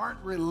that aren't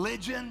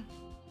religion,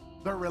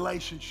 they're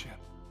relationship.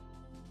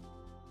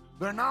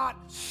 They're not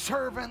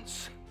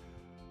servants,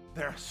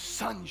 they're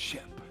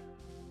sonship.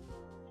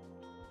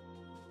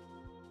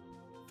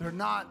 They're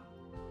not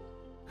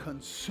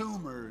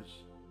consumers,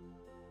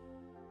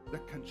 they're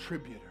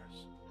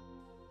contributors.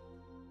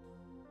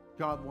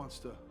 God wants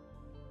to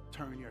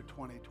turn your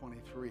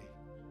 2023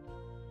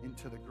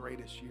 into the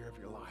greatest year of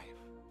your life.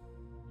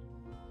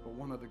 But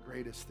one of the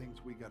greatest things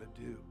we got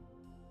to do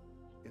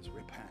is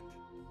repent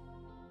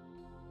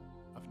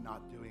of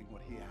not doing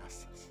what he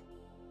asks us.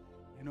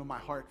 You know, my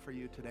heart for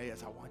you today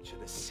is I want you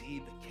to see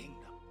the kingdom.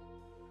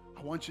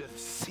 I want you to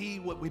see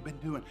what we've been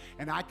doing.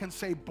 And I can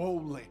say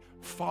boldly,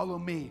 follow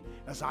me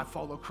as I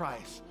follow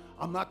Christ.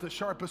 I'm not the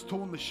sharpest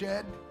tool in the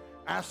shed.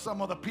 Ask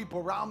some of the people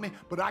around me,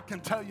 but I can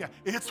tell you,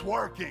 it's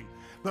working.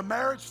 The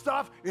marriage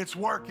stuff, it's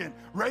working.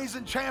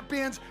 Raising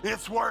champions,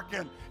 it's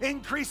working.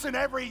 Increasing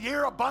every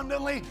year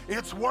abundantly,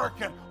 it's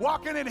working.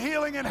 Walking in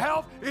healing and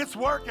health, it's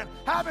working.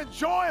 Having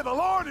joy of the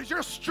Lord as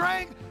your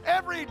strength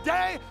every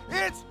day,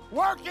 it's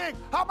working.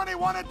 How many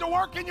want it to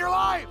work in your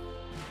life?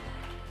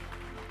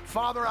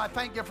 Father, I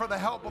thank you for the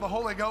help of the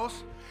Holy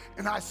Ghost,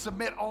 and I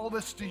submit all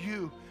this to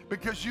you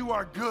because you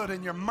are good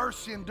and your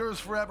mercy endures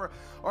forever.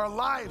 Our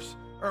lives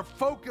are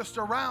focused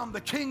around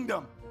the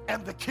kingdom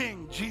and the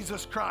King,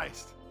 Jesus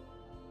Christ.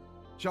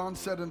 John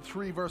said in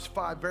 3 verse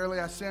 5, verily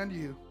I say unto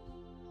you,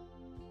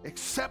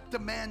 except a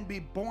man be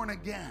born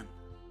again,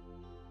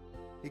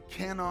 he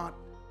cannot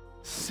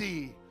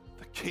see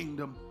the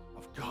kingdom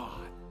of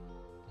God.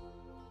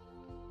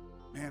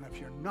 Man, if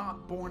you're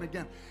not born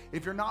again,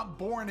 if you're not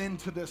born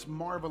into this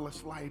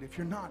marvelous light, if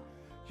you're not,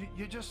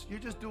 you're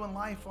just doing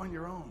life on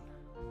your own.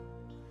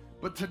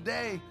 But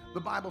today, the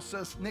Bible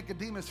says,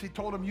 Nicodemus, he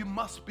told him, you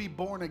must be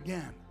born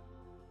again.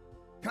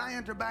 Can I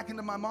enter back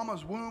into my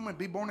mama's womb and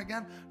be born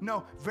again?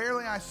 No,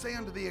 verily I say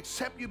unto thee,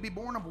 except you be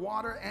born of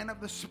water and of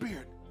the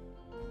Spirit,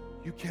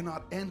 you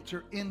cannot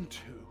enter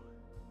into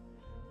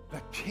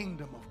the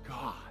kingdom of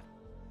God.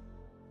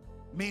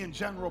 Me and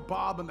General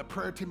Bob and the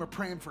prayer team are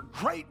praying for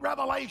great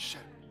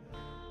revelation,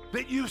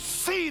 that you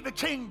see the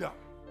kingdom,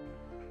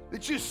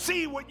 that you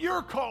see what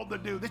you're called to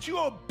do, that you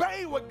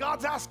obey what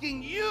God's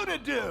asking you to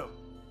do.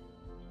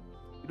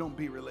 You don't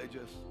be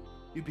religious,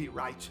 you be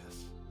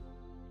righteous.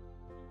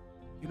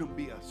 You don't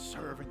be a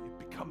servant, you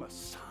become a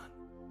son.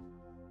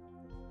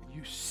 And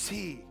you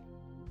see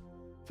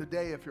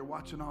today, if you're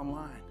watching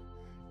online,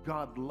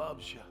 God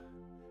loves you,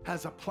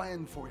 has a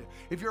plan for you.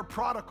 If you're a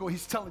prodigal,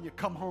 he's telling you,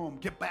 come home,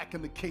 get back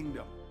in the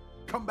kingdom.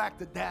 Come back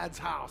to dad's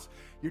house.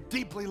 You're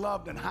deeply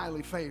loved and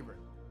highly favored.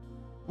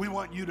 We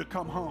want you to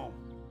come home.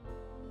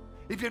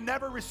 If you've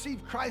never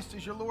received Christ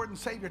as your Lord and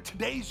Savior,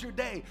 today's your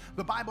day.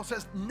 The Bible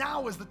says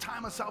now is the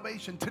time of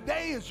salvation.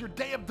 Today is your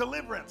day of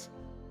deliverance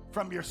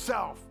from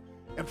yourself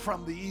and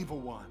from the evil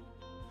one.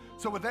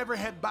 So with every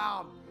head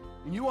bowed,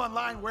 and you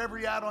online, wherever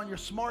you're at on your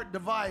smart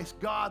device,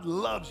 God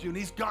loves you and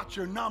he's got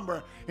your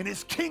number and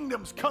his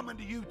kingdom's coming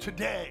to you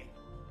today.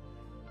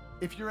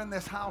 If you're in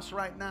this house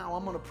right now,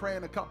 I'm going to pray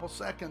in a couple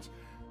seconds.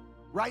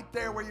 Right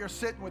there where you're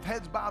sitting with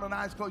heads bowed and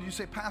eyes closed, you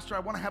say, Pastor, I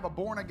want to have a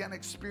born-again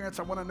experience.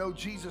 I want to know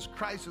Jesus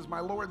Christ as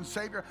my Lord and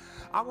Savior.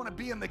 I want to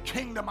be in the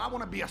kingdom. I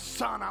want to be a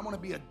son. I want to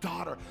be a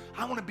daughter.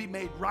 I want to be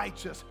made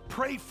righteous.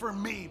 Pray for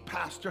me,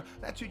 Pastor.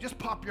 That's you. Just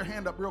pop your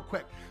hand up real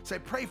quick. Say,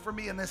 pray for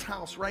me in this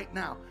house right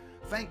now.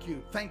 Thank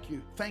you, thank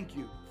you, thank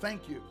you,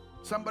 thank you.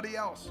 Somebody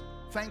else,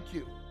 thank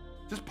you.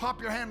 Just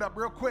pop your hand up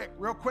real quick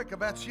if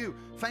that's you.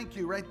 Thank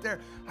you right there.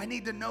 I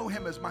need to know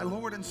him as my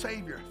Lord and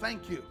Savior.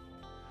 Thank you.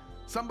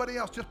 Somebody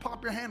else, just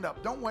pop your hand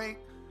up. Don't wait.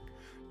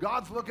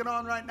 God's looking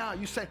on right now.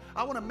 You say,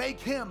 I want to make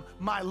him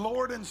my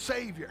Lord and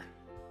Savior.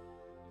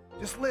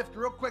 Just lift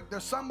real quick.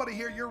 There's somebody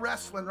here, you're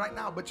wrestling right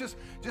now, but just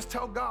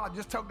tell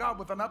God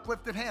with an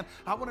uplifted hand,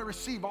 I want to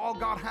receive all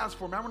God has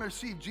for me. I want to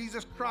receive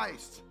Jesus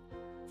Christ.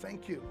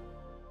 Thank you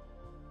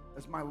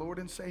as my Lord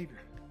and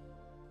Savior.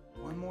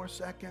 One more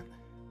second.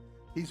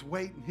 He's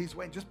waiting.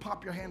 Just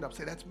pop your hand up.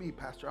 Say, that's me,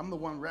 Pastor. I'm the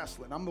one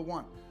wrestling. I'm the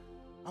one.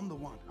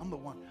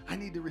 I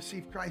need to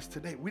receive Christ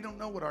today. We don't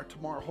know what our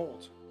tomorrow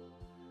holds.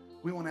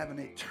 We want to have an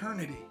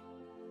eternity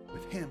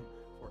with him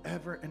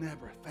forever and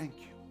ever. Thank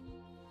you.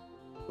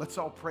 Let's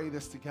all pray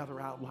this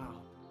together out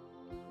loud.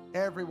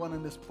 Everyone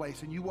in this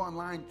place, and you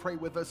online, pray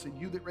with us, and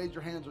you that raised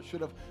your hands or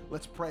should have,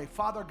 let's pray.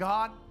 Father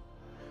God,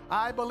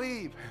 I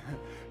believe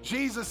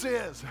Jesus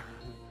is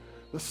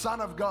the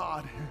Son of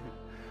God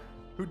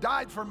who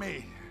died for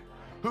me,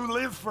 who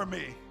lived for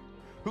me,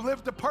 who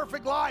lived a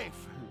perfect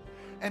life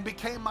and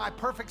became my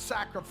perfect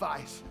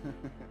sacrifice,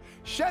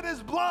 shed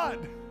his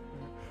blood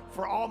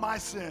for all my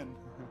sin,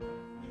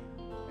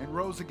 and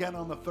rose again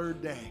on the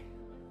third day.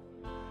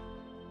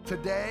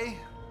 Today,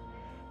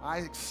 I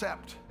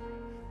accept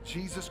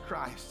Jesus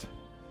Christ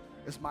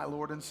as my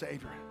Lord and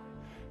Savior.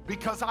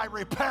 Because I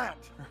repent.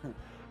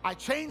 I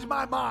change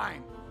my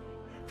mind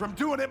from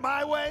doing it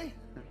my way.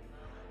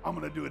 I'm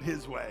going to do it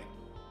His way.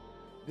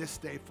 This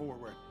day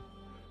forward,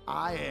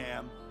 I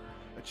am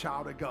a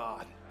child of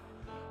God.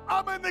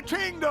 I'm in the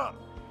kingdom.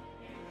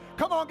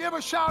 Come on, give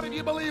a shout if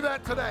you believe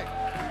that today.